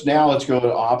 So let's go to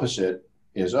the opposite.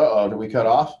 Did we cut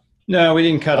off? No, we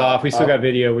didn't cut off. We still got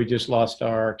video. We just lost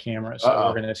our camera, so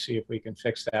we're going to see if we can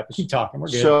fix that. But keep talking. We're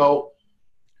good. So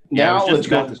now let's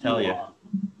go to tell you.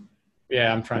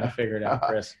 Yeah, I'm trying to figure it out,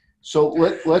 Chris. So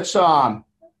let's talk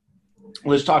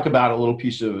about a little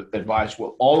piece of advice.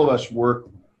 Well, all of us work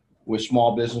with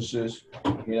small businesses.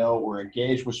 We're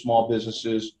engaged with small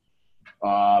businesses.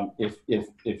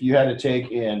 If you had to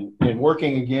take in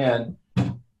working again,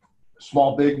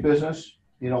 small big business,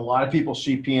 a lot of people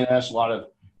see PNS, a lot of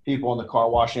people in the car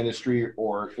wash industry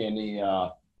or in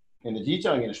the in the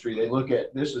detailing industry, they look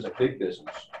at this as a big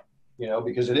business, you know,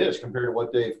 because it is compared to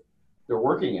what they're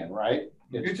working in, right?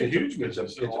 It's a huge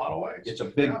business in a lot of ways. It's a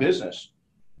big business.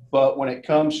 But when it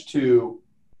comes to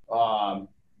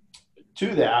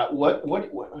that, what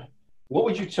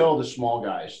would you tell the small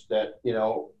guys that, you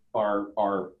know,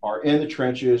 are in the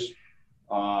trenches?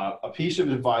 A piece of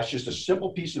advice, just a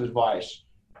simple piece of advice,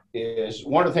 is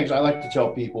one of the things I like to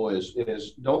tell people is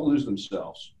don't lose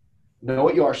themselves. Know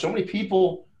what you are. So many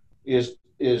people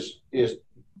they're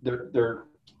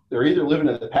either living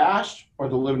in the past or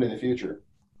they're living in the future.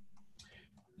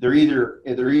 They're either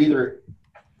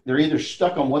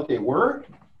stuck on what they were,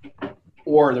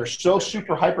 or they're so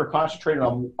super hyper concentrated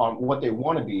on what they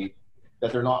want to be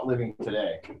that they're not living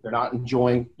today. They're not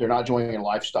enjoying a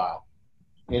lifestyle.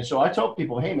 And so I tell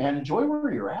people, hey man, enjoy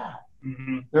where you're at.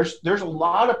 Mm-hmm. There's a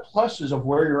lot of pluses of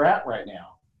where you're at right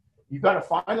now. You've got to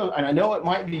find those. And I know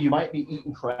you might be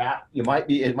eating crap. It might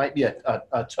be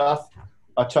a tough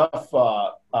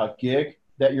gig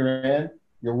that you're in.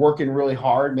 You're working really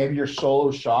hard. Maybe you're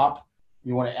solo shop.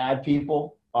 You want to add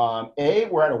people.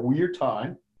 We're at a weird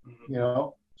time. You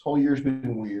know, this whole year's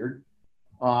been weird.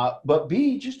 But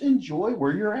B, just enjoy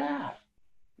where you're at.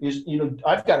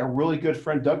 I've got a really good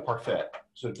friend, Doug Parfait.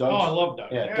 So I love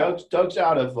Doug. Yeah, Doug's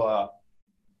out of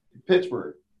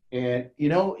Pittsburgh, and you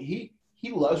know he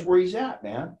loves where he's at,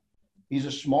 man. He's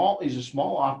a small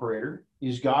operator.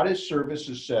 He's got his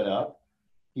services set up.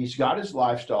 He's got his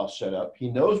lifestyle set up. He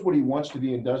knows what he wants to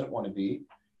be and doesn't want to be.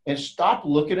 And stop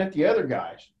looking at the other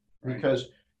guys, because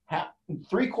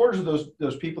 3/4 of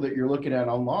those people that you're looking at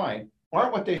online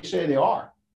aren't what they say they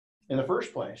are in the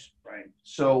first place. Right.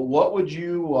 So what would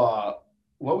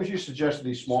you suggest to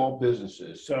these small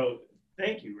businesses? So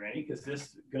thank you, Renny, because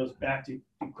this goes back to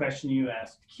the question you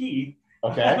asked Keith.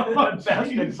 Okay.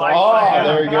 Best advice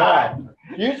there you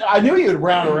go. I knew you'd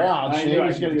round around. So he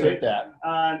was going to take that.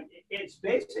 It's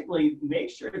basically make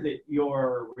sure that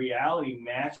your reality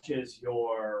matches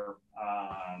your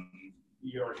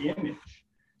image,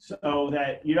 so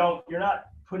that you're not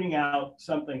putting out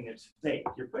something that's fake.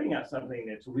 You're putting out something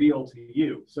that's real to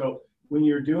you. So when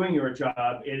you're doing your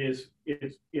job, it's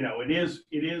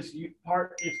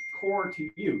core to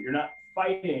you. You're not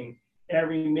fighting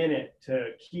every minute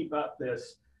to keep up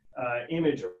this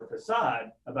image or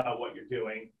facade about what you're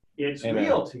doing. It's Amen.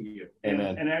 real to you.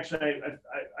 Amen. And actually,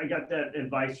 I got that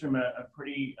advice from a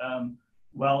pretty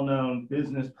well-known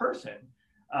business person.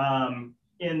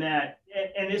 In that,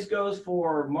 and this goes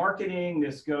for marketing,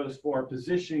 this goes for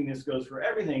positioning, this goes for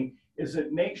everything, is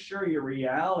that make sure your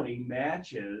reality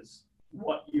matches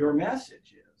what your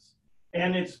message is.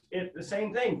 And it's the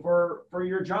same thing for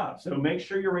your job. So make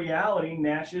sure your reality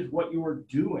matches what you are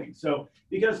doing. So,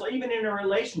 because even in a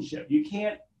relationship, you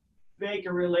can't fake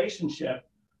a relationship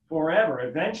forever.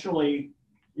 Eventually,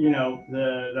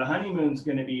 the honeymoon's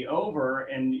going to be over,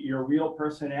 and your real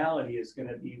personality is going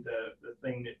to be the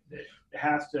thing that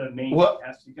has to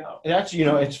has to go. That's,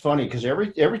 it's funny because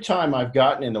every time I've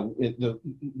gotten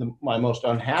in my most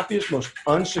unhappiest, most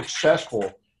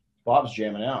unsuccessful, Bob's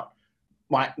jamming out.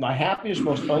 My happiest,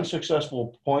 most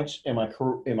unsuccessful points in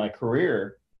my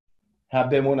career have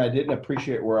been when I didn't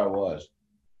appreciate where I was.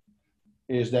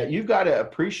 Is that you've got to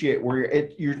appreciate where you're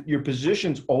at. Your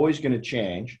position's always going to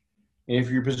change. And if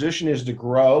your position is to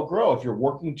grow. If you're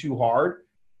working too hard,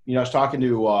 I was talking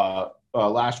to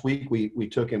last week. We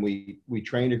took and we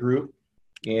trained a group,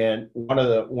 and one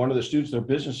of the students, their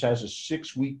business has a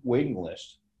 6-week waiting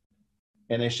list,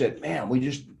 and they said, "Man,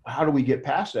 how do we get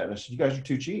past that?" And I said, "You guys are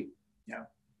too cheap."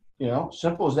 Yeah,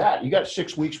 simple as that. You got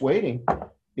 6 weeks waiting.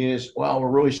 We're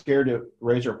really scared to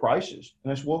raise our prices.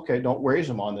 And I said, well, okay, don't raise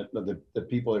them on the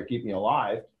people that are keeping you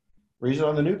alive. Raise it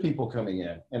on the new people coming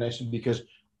in. And I said, because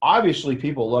obviously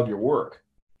people love your work.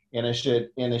 And they said,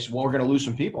 well, we're going to lose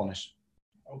some people. And I said,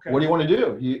 okay, what do you want to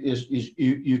do?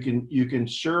 You can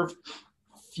serve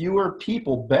fewer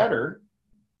people better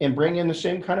and bring in the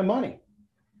same kind of money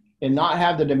and not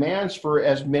have the demands for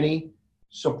as many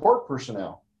support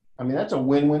personnel. I mean, that's a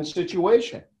win-win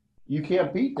situation. You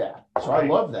can't beat that. So I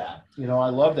love that. I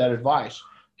love that advice.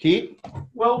 Keith?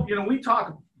 Well,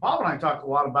 Bob and I talk a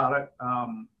lot about it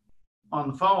on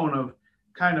the phone, of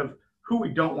kind of who we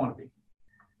don't want to be.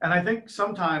 And I think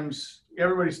sometimes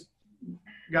everybody's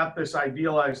got this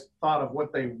idealized thought of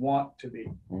what they want to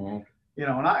be. Mm-hmm.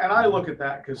 And I look at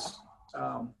that because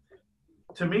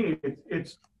to me,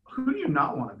 it's who do you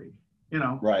not want to be?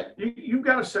 Right. You've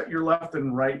got to set your left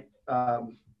and right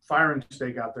firing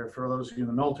stake out there for those of you in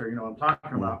the military, what I'm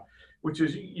talking about, which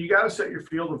is you got to set your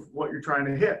field of what you're trying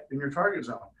to hit in your target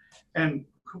zone. And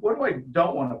what do I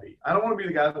don't want to be? I don't want to be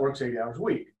the guy that works 80 hours a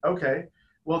week. Okay.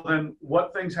 Well, then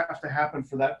what things have to happen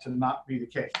for that to not be the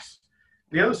case?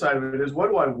 The other side of it is, what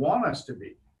do I want us to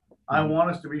be? I want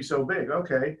us to be so big.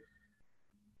 Okay.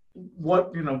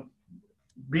 What,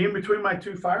 being between my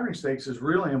two firing stakes is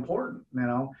really important.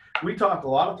 We talk a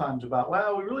lot of times about,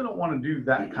 well, we really don't want to do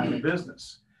that kind of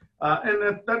business.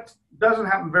 And that doesn't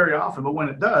happen very often, but when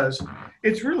it does,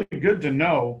 it's really good to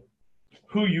know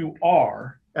who you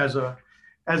are as a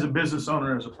business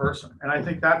owner, as a person. And I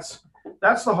think that's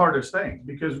the hardest thing,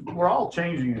 because we're all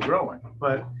changing and growing.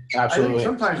 But Absolutely. I think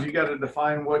sometimes you got to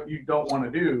define what you don't want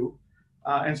to do,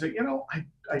 and say,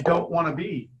 I don't want to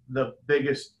be the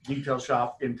biggest detail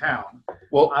shop in town.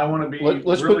 Well, I want to be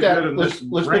let's really put that good in let's this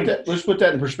let's range. put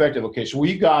that in perspective. Okay, so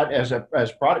we've got as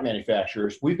product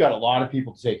manufacturers, we've got a lot of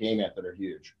people to take aim at that are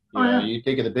huge. You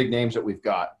think of the big names that we've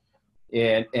got,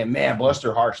 and man, bless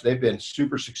their hearts, they've been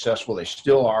super successful. They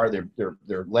still are.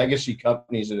 They're legacy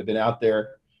companies that have been out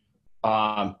there.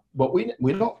 But we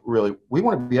don't really. We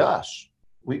want to be us.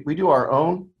 We do our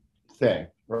own thing,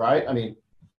 right? I mean,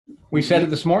 We said it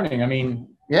this morning. I mean,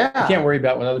 yeah. we can't worry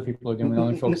about what other people are doing. We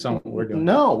only focus on what we're doing.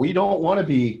 No, we don't want to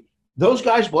be those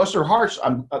guys. Bless their hearts.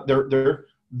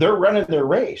 They're running their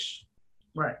race,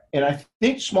 Right. and I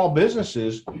think small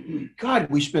businesses, God,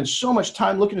 we spend so much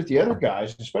time looking at the other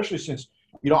guys, especially since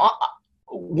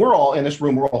we're all in this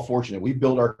room. We're all fortunate. We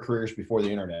built our careers before the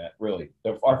internet. Really,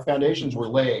 our foundations were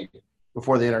laid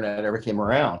before the internet ever came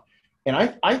around. And I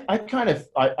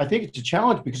think it's a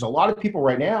challenge, because a lot of people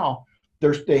right now,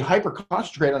 they hyper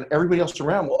concentrate on everybody else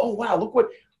around. Well, oh wow, look what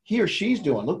he or she's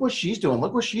doing. Look what she's doing.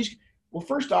 Well,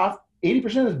 first off,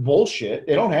 80% is bullshit.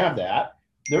 They don't have that.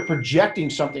 They're projecting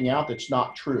something out that's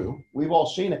not true. We've all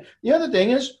seen it. The other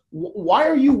thing is, why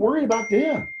are you worried about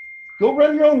them? Go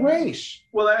run your own race.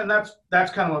 Well, and that's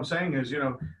kind of what I'm saying is,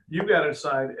 you've got to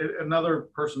decide. Another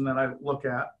person that I look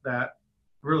at that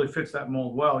really fits that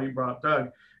mold well, you brought up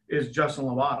Doug, is Justin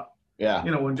Lovato. Yeah.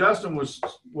 When Justin was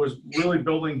really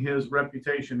building his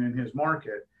reputation in his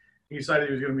market, he decided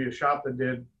he was going to be a shop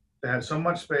that had so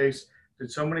much space,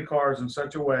 did so many cars in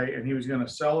such a way, and he was going to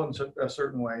sell in a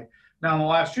certain way. Now, in the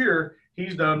last year,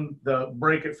 he's done the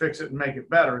break it, fix it, and make it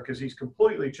better, because he's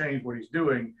completely changed what he's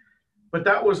doing. But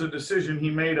that was a decision he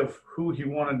made of who he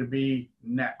wanted to be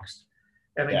next.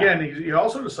 And again, he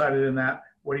also decided in that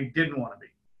what he didn't want to be.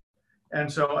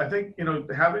 And so I think,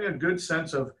 having a good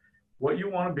sense of what you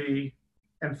want to be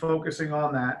and focusing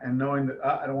on that, and knowing that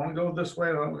I don't want to go this way.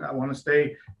 I want to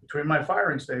stay between my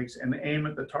firing stakes and aim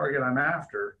at the target I'm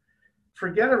after.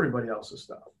 Forget everybody else's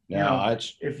stuff.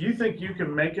 If you think you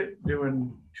can make it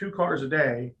doing 2 cars a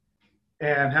day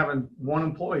and having 1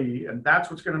 employee, and that's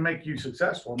what's going to make you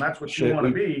successful, and that's what you want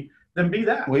to be, then be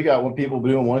that. We got people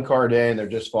doing 1 car a day and they're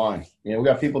just fine. We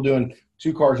got people doing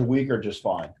 2 cars a week are just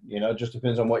fine. It just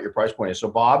depends on what your price point is. So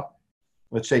Bob,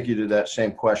 let's take you to that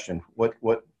same question. What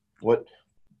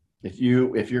if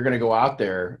you're going to go out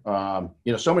there?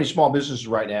 So many small businesses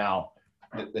right now.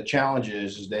 The challenge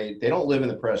is they don't live in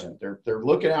the present. They're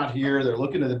looking out here. They're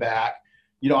looking to the back.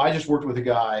 I just worked with a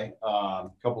guy a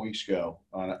couple weeks ago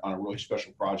on a really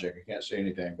special project. I can't say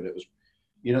anything, but it was,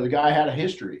 the guy had a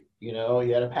history. He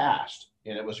had a past,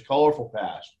 and it was a colorful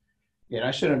past. And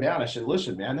I sat him down. I said,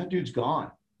 "Listen, man, that dude's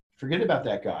gone. Forget about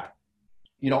that guy.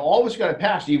 All of us got a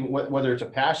past, even whether it's a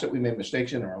past that we made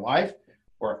mistakes in our life,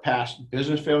 or a past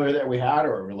business failure that we had,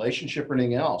 or a relationship or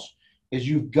anything else. Is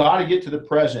you've got to get to the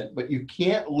present, but you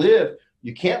can't live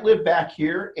back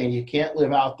here, and you can't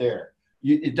live out there.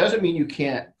 It doesn't mean you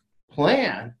can't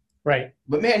plan, right?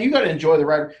 But man, you got to enjoy the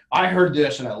ride. I heard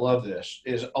this, and I love this.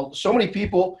 Is so many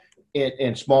people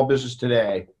in small business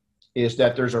today is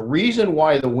that there's a reason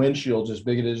why the windshield's as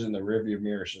big as it is in the rearview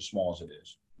mirror is as small as it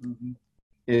is. Mm-hmm.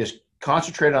 Is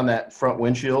concentrate on that front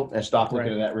windshield and stop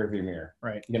looking at that rearview mirror.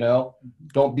 Right.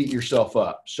 Don't beat yourself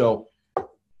up. So,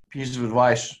 piece of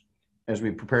advice as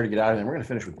we prepare to get out of there. We're going to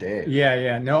finish with Dave.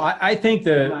 Yeah. No, I think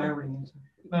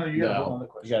No, you got a whole other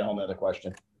question. You got a whole other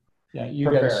question. Yeah,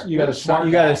 you're the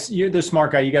smart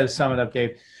guy. You got to sum it up,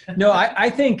 Dave. No, I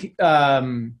think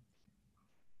the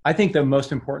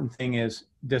most important thing is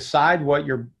decide what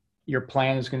your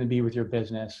plan is going to be with your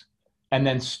business, and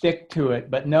then stick to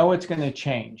it. But know it's going to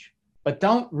change. But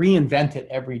don't reinvent it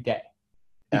every day,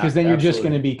 because then you're just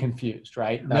going to be confused,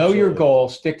 right? Absolutely. Know your goal,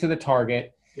 stick to the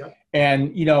target,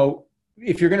 and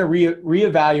if you're going to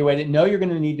reevaluate it, know you're going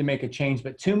to need to make a change.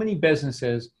 But too many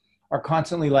businesses are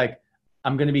constantly like,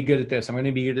 I'm going to be good at this. I'm going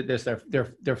to be good at this.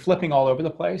 They're flipping all over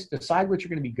the place. Decide what you're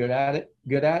going to be good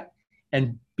at,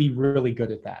 and be really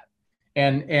good at that.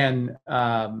 And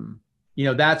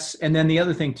that's, and then the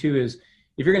other thing too is,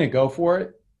 if you're going to go for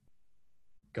it,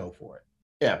 go for it.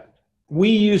 Yeah. We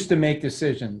used to make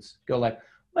decisions, go like,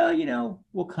 well,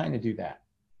 we'll kind of do that.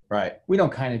 Right. We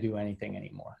don't kind of do anything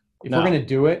anymore. If No. we're going to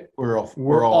do it, We're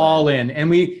we're all in. And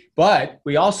we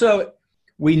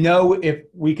know if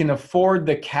we can afford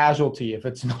the casualty, if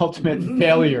it's an ultimate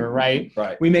failure, right?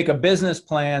 Right. We make a business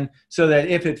plan so that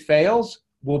if it fails,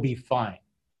 we'll be fine.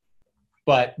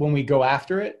 But when we go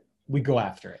after it, we go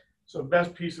after it. So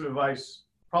best piece of advice,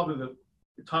 probably the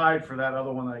tied for that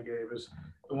other one that I gave, is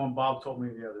the one Bob told me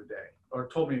the other day, or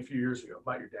told me a few years ago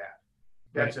about your dad.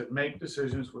 Dad said, make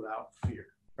decisions without fear.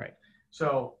 Right.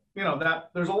 So, that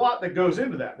there's a lot that goes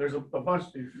into that. There's a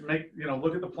bunch to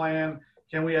look at the plan.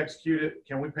 Can we execute it?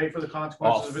 Can we pay for the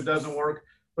consequences if it doesn't work?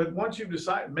 But once you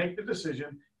decide, make the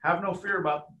decision, have no fear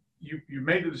about you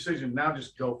made the decision. Now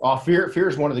just go. Fear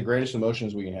is one of the greatest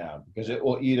emotions we can have, because it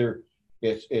will either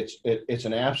it's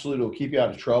an absolute, it will keep you out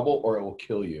of trouble, or it will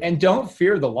kill you. And don't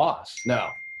fear the loss. No.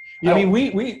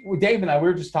 We Dave and I, we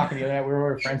were just talking the other night. We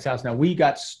were at a friend's house. Now, we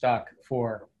got stuck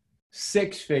for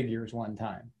 6 figures one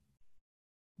time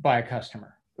by a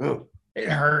customer. Ooh. It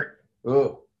hurt.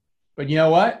 Ooh. But you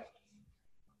know what?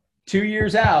 2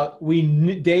 years out,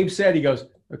 Dave said, he goes,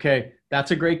 okay, that's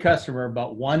a great customer,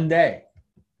 but one day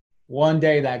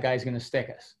that guy's going to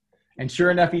stick us. And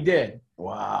sure enough, he did.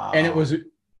 Wow. And it was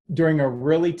during a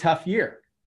really tough year.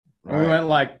 And we Right. went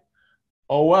like,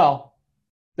 oh, well,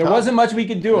 there wasn't much we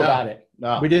could do about it.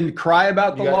 No. We didn't cry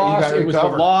about the loss. gotta It was the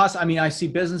recover. loss. I mean, I see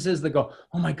businesses that go,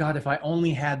 oh my God, if I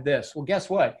only had this. Well, guess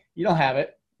what? You don't have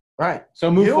it. Right. So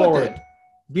move Deal with forward. it.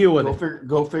 Deal with it.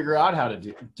 Go figure out how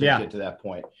to Yeah. get to that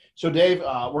point. So Dave,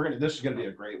 this is gonna be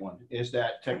a great one, is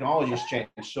that technology has changed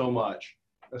so much,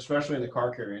 especially in the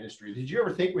car carrier industry. Did you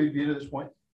ever think we'd be to this point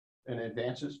in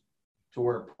advances to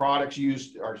where products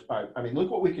used are, look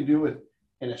what we can do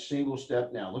in a single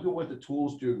step now. Look at what the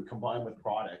tools do combined with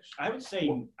products. I would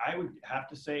have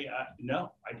to say,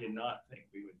 no, I did not think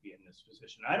we would be in this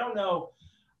position. I don't know.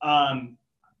 I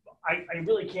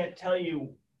really can't tell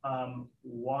you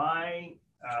why,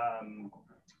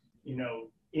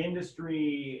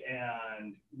 industry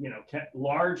and,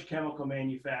 large chemical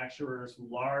manufacturers,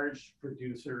 large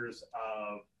producers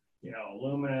of,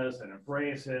 aluminas and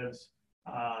abrasives.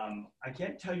 I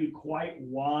can't tell you quite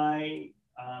why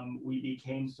we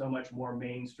became so much more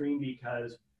mainstream,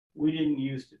 because we didn't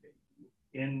used to be.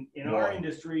 In our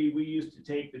industry, we used to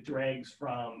take the dregs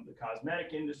from the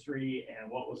cosmetic industry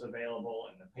and what was available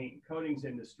in the paint and coatings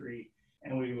industry,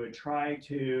 and we would try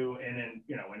to, and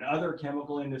in other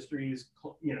chemical industries,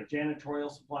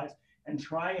 janitorial supplies, and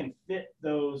try and fit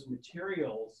those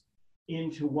materials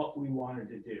into what we wanted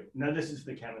to do. Now, this is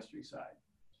the chemistry side.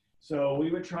 So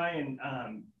we would try and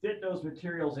fit those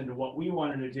materials into what we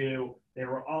wanted to do. They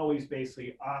were always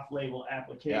basically off-label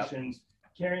applications. Yep.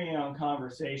 Carrying on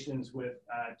conversations with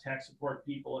tech support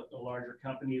people at the larger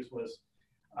companies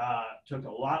took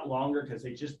a lot longer, because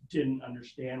they just didn't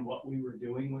understand what we were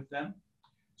doing with them.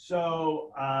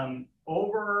 So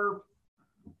over,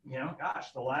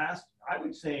 the last, I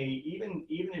would say even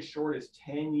as short as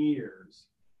 10 years,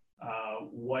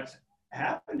 what's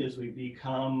happened is we've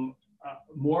become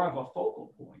more of a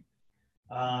focal point.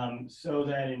 So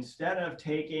that instead of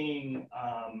taking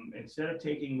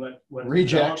what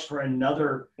rejects for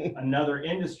another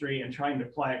industry and trying to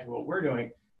apply it to what we're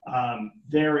doing,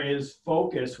 there is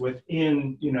focus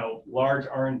within large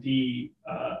R&D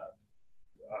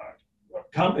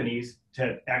companies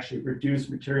to actually produce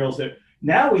materials that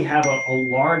now we have a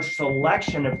large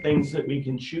selection of things that we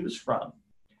can choose from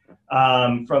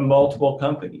multiple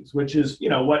companies, which is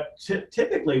what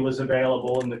typically was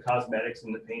available in the cosmetics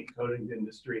and the paint coating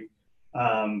industry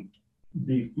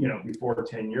before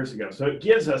 10 years ago. So it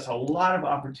gives us a lot of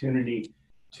opportunity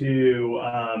to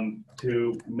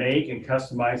make and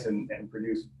customize and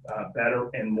produce better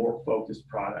and more focused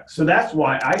products. So that's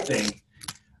why I think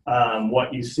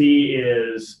what you see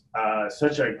is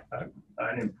such an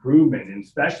improvement in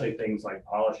especially things like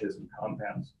polishes and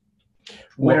compounds,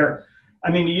 where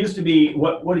it used to be,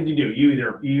 what did you do? You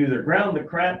either ground the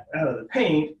crap out of the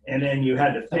paint and then you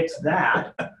had to fix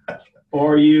that,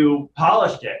 or you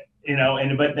polished it,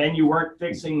 but then you weren't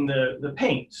fixing the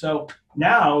paint. So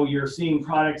now you're seeing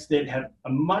products that have a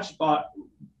much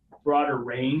broader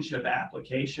range of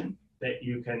application, that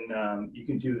you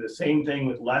can do the same thing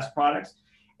with less products.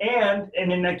 And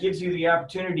then that gives you the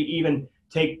opportunity to even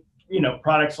take,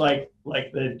 products like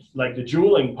the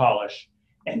jeweling polish,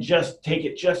 and just take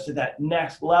it just to that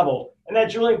next level. And that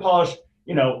jeweling polish,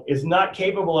 is not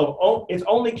capable of, it's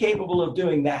only capable of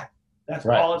doing that. That's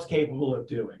right. All it's capable of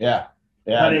doing. Yeah.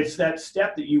 But it's that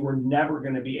step that you were never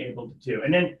going to be able to do.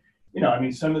 And then,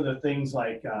 some of the things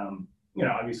like,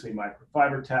 obviously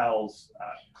microfiber towels,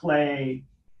 clay,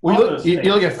 Well, All you those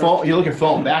look things. at phone. You look at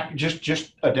phone back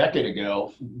just a decade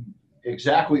ago.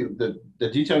 Exactly, the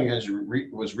detailing guys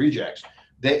was rejects.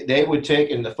 They would take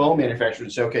in the phone manufacturer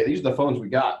and say, okay, these are the phones we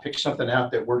got. Pick something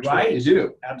out that works for what Right. you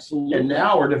do. Absolutely. And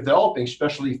now we're developing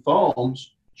specialty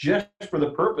phones just for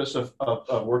the purpose of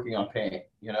working on paint.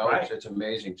 You know, Right. it's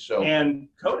amazing. So And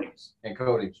coatings. and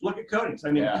coatings. Look at coatings.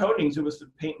 I mean, Yeah. coatings, it was the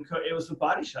paint and coat, it was the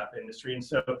body shop industry. And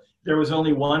so there was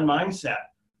only one mindset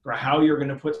for how you're going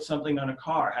to put something on a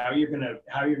car, how you're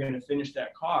going to finish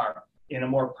that car in a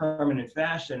more permanent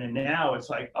fashion. And now it's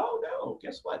like, oh no,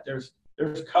 guess what? There's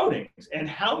coatings. And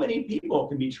how many people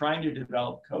can be trying to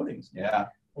develop coatings? Yeah.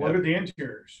 Look at the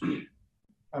interiors.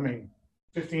 I mean,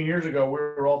 15 years ago, we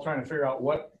were all trying to figure out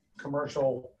what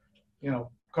commercial,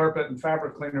 carpet and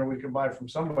fabric cleaner we could buy from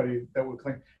somebody that would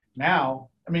clean. Now,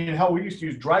 I mean, hell, we used to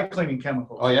use dry cleaning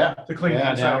chemicals Oh yeah. to clean the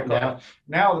Yeah. inside of Now, cars.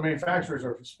 Now the manufacturers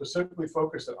are specifically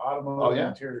focused at automotive Oh, yeah.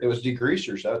 interiors. it was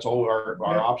degreasers. That's all our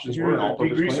Yeah. options You were. either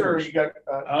All-purpose degreaser or cleaners. you got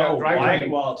Oh, dry white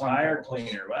cleaning. wall tire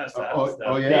cleaner. That's Oh,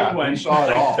 the yeah. big one. We saw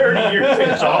it all. 30 years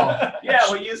ago. It's all.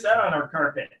 Yeah, we use that on our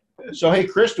carpet. So hey,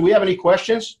 Chris, do we have any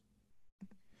questions?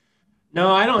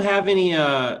 No, I don't have any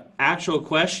actual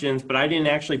questions, but I didn't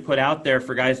actually put out there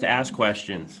for guys to ask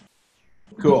questions.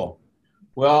 Cool.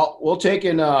 Well, we'll take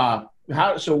in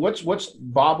what's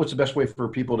Bob, what's the best way for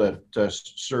people to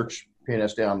search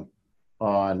PNS down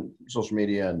on social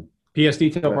media and PS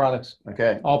Detail Okay. Products,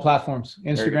 okay. all platforms,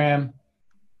 you go. Instagram,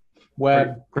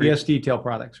 web, Pretty- PS Detail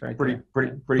Products, right? Pretty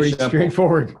there. pretty simple.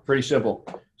 straightforward. Pretty simple.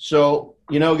 So,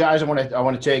 guys, I want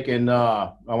to take and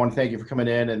I want to thank you for coming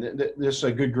in. And this is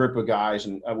a good group of guys,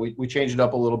 and we changed it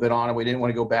up a little bit on it. We didn't want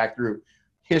to go back through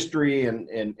history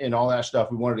and all that stuff.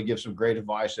 We wanted to give some great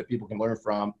advice that people can learn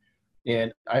from.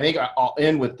 And I think I'll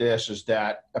end with this: is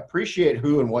that appreciate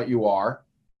who and what you are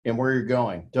and where you're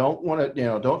going.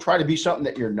 Don't try to be something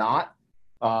that you're not.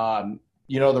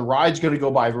 The ride's going to go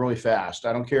by really fast.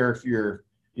 I don't care if you're.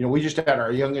 We just had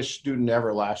our youngest student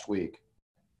ever last week.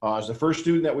 It was the first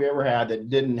student that we ever had that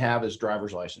didn't have his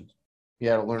driver's license. He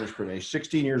had a learner's permit. He's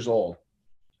 16 years old.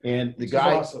 And the This is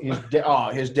guy,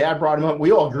 awesome. his dad brought him up.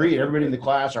 We all agreed, everybody in the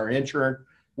class, our intern,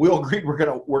 we all agreed we're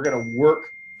gonna work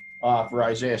for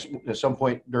Isaiah at some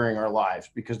point during our lives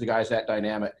because the guy's that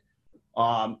dynamic.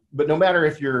 But no matter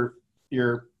if you're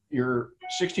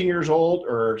 16 years old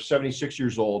or 76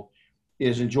 years old,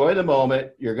 is enjoy the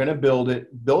moment. You're going to build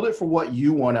it for what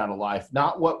you want out of life,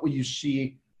 not what you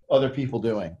see other people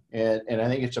doing. And I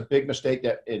think it's a big mistake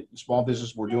that in small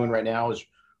business we're doing right now is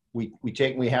we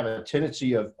have a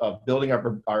tendency of building up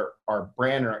our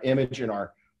brand and our image and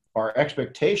our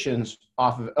expectations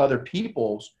off of other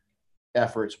people's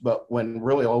efforts. But when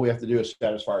really all we have to do is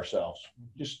satisfy ourselves.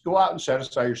 Just go out and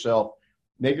satisfy yourself,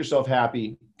 make yourself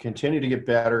happy, continue to get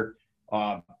better,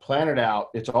 plan it out.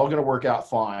 It's all going to work out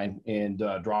fine, and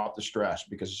drop the stress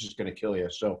because it's just going to kill you.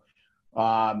 So,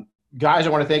 guys, I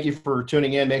want to thank you for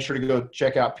tuning in. Make sure to go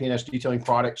check out PNS Detailing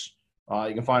Products.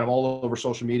 You can find them all over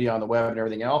social media, on the web, and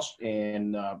everything else.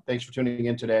 And thanks for tuning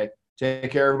in today. Take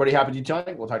care, everybody. Happy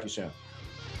detailing. We'll talk to you soon.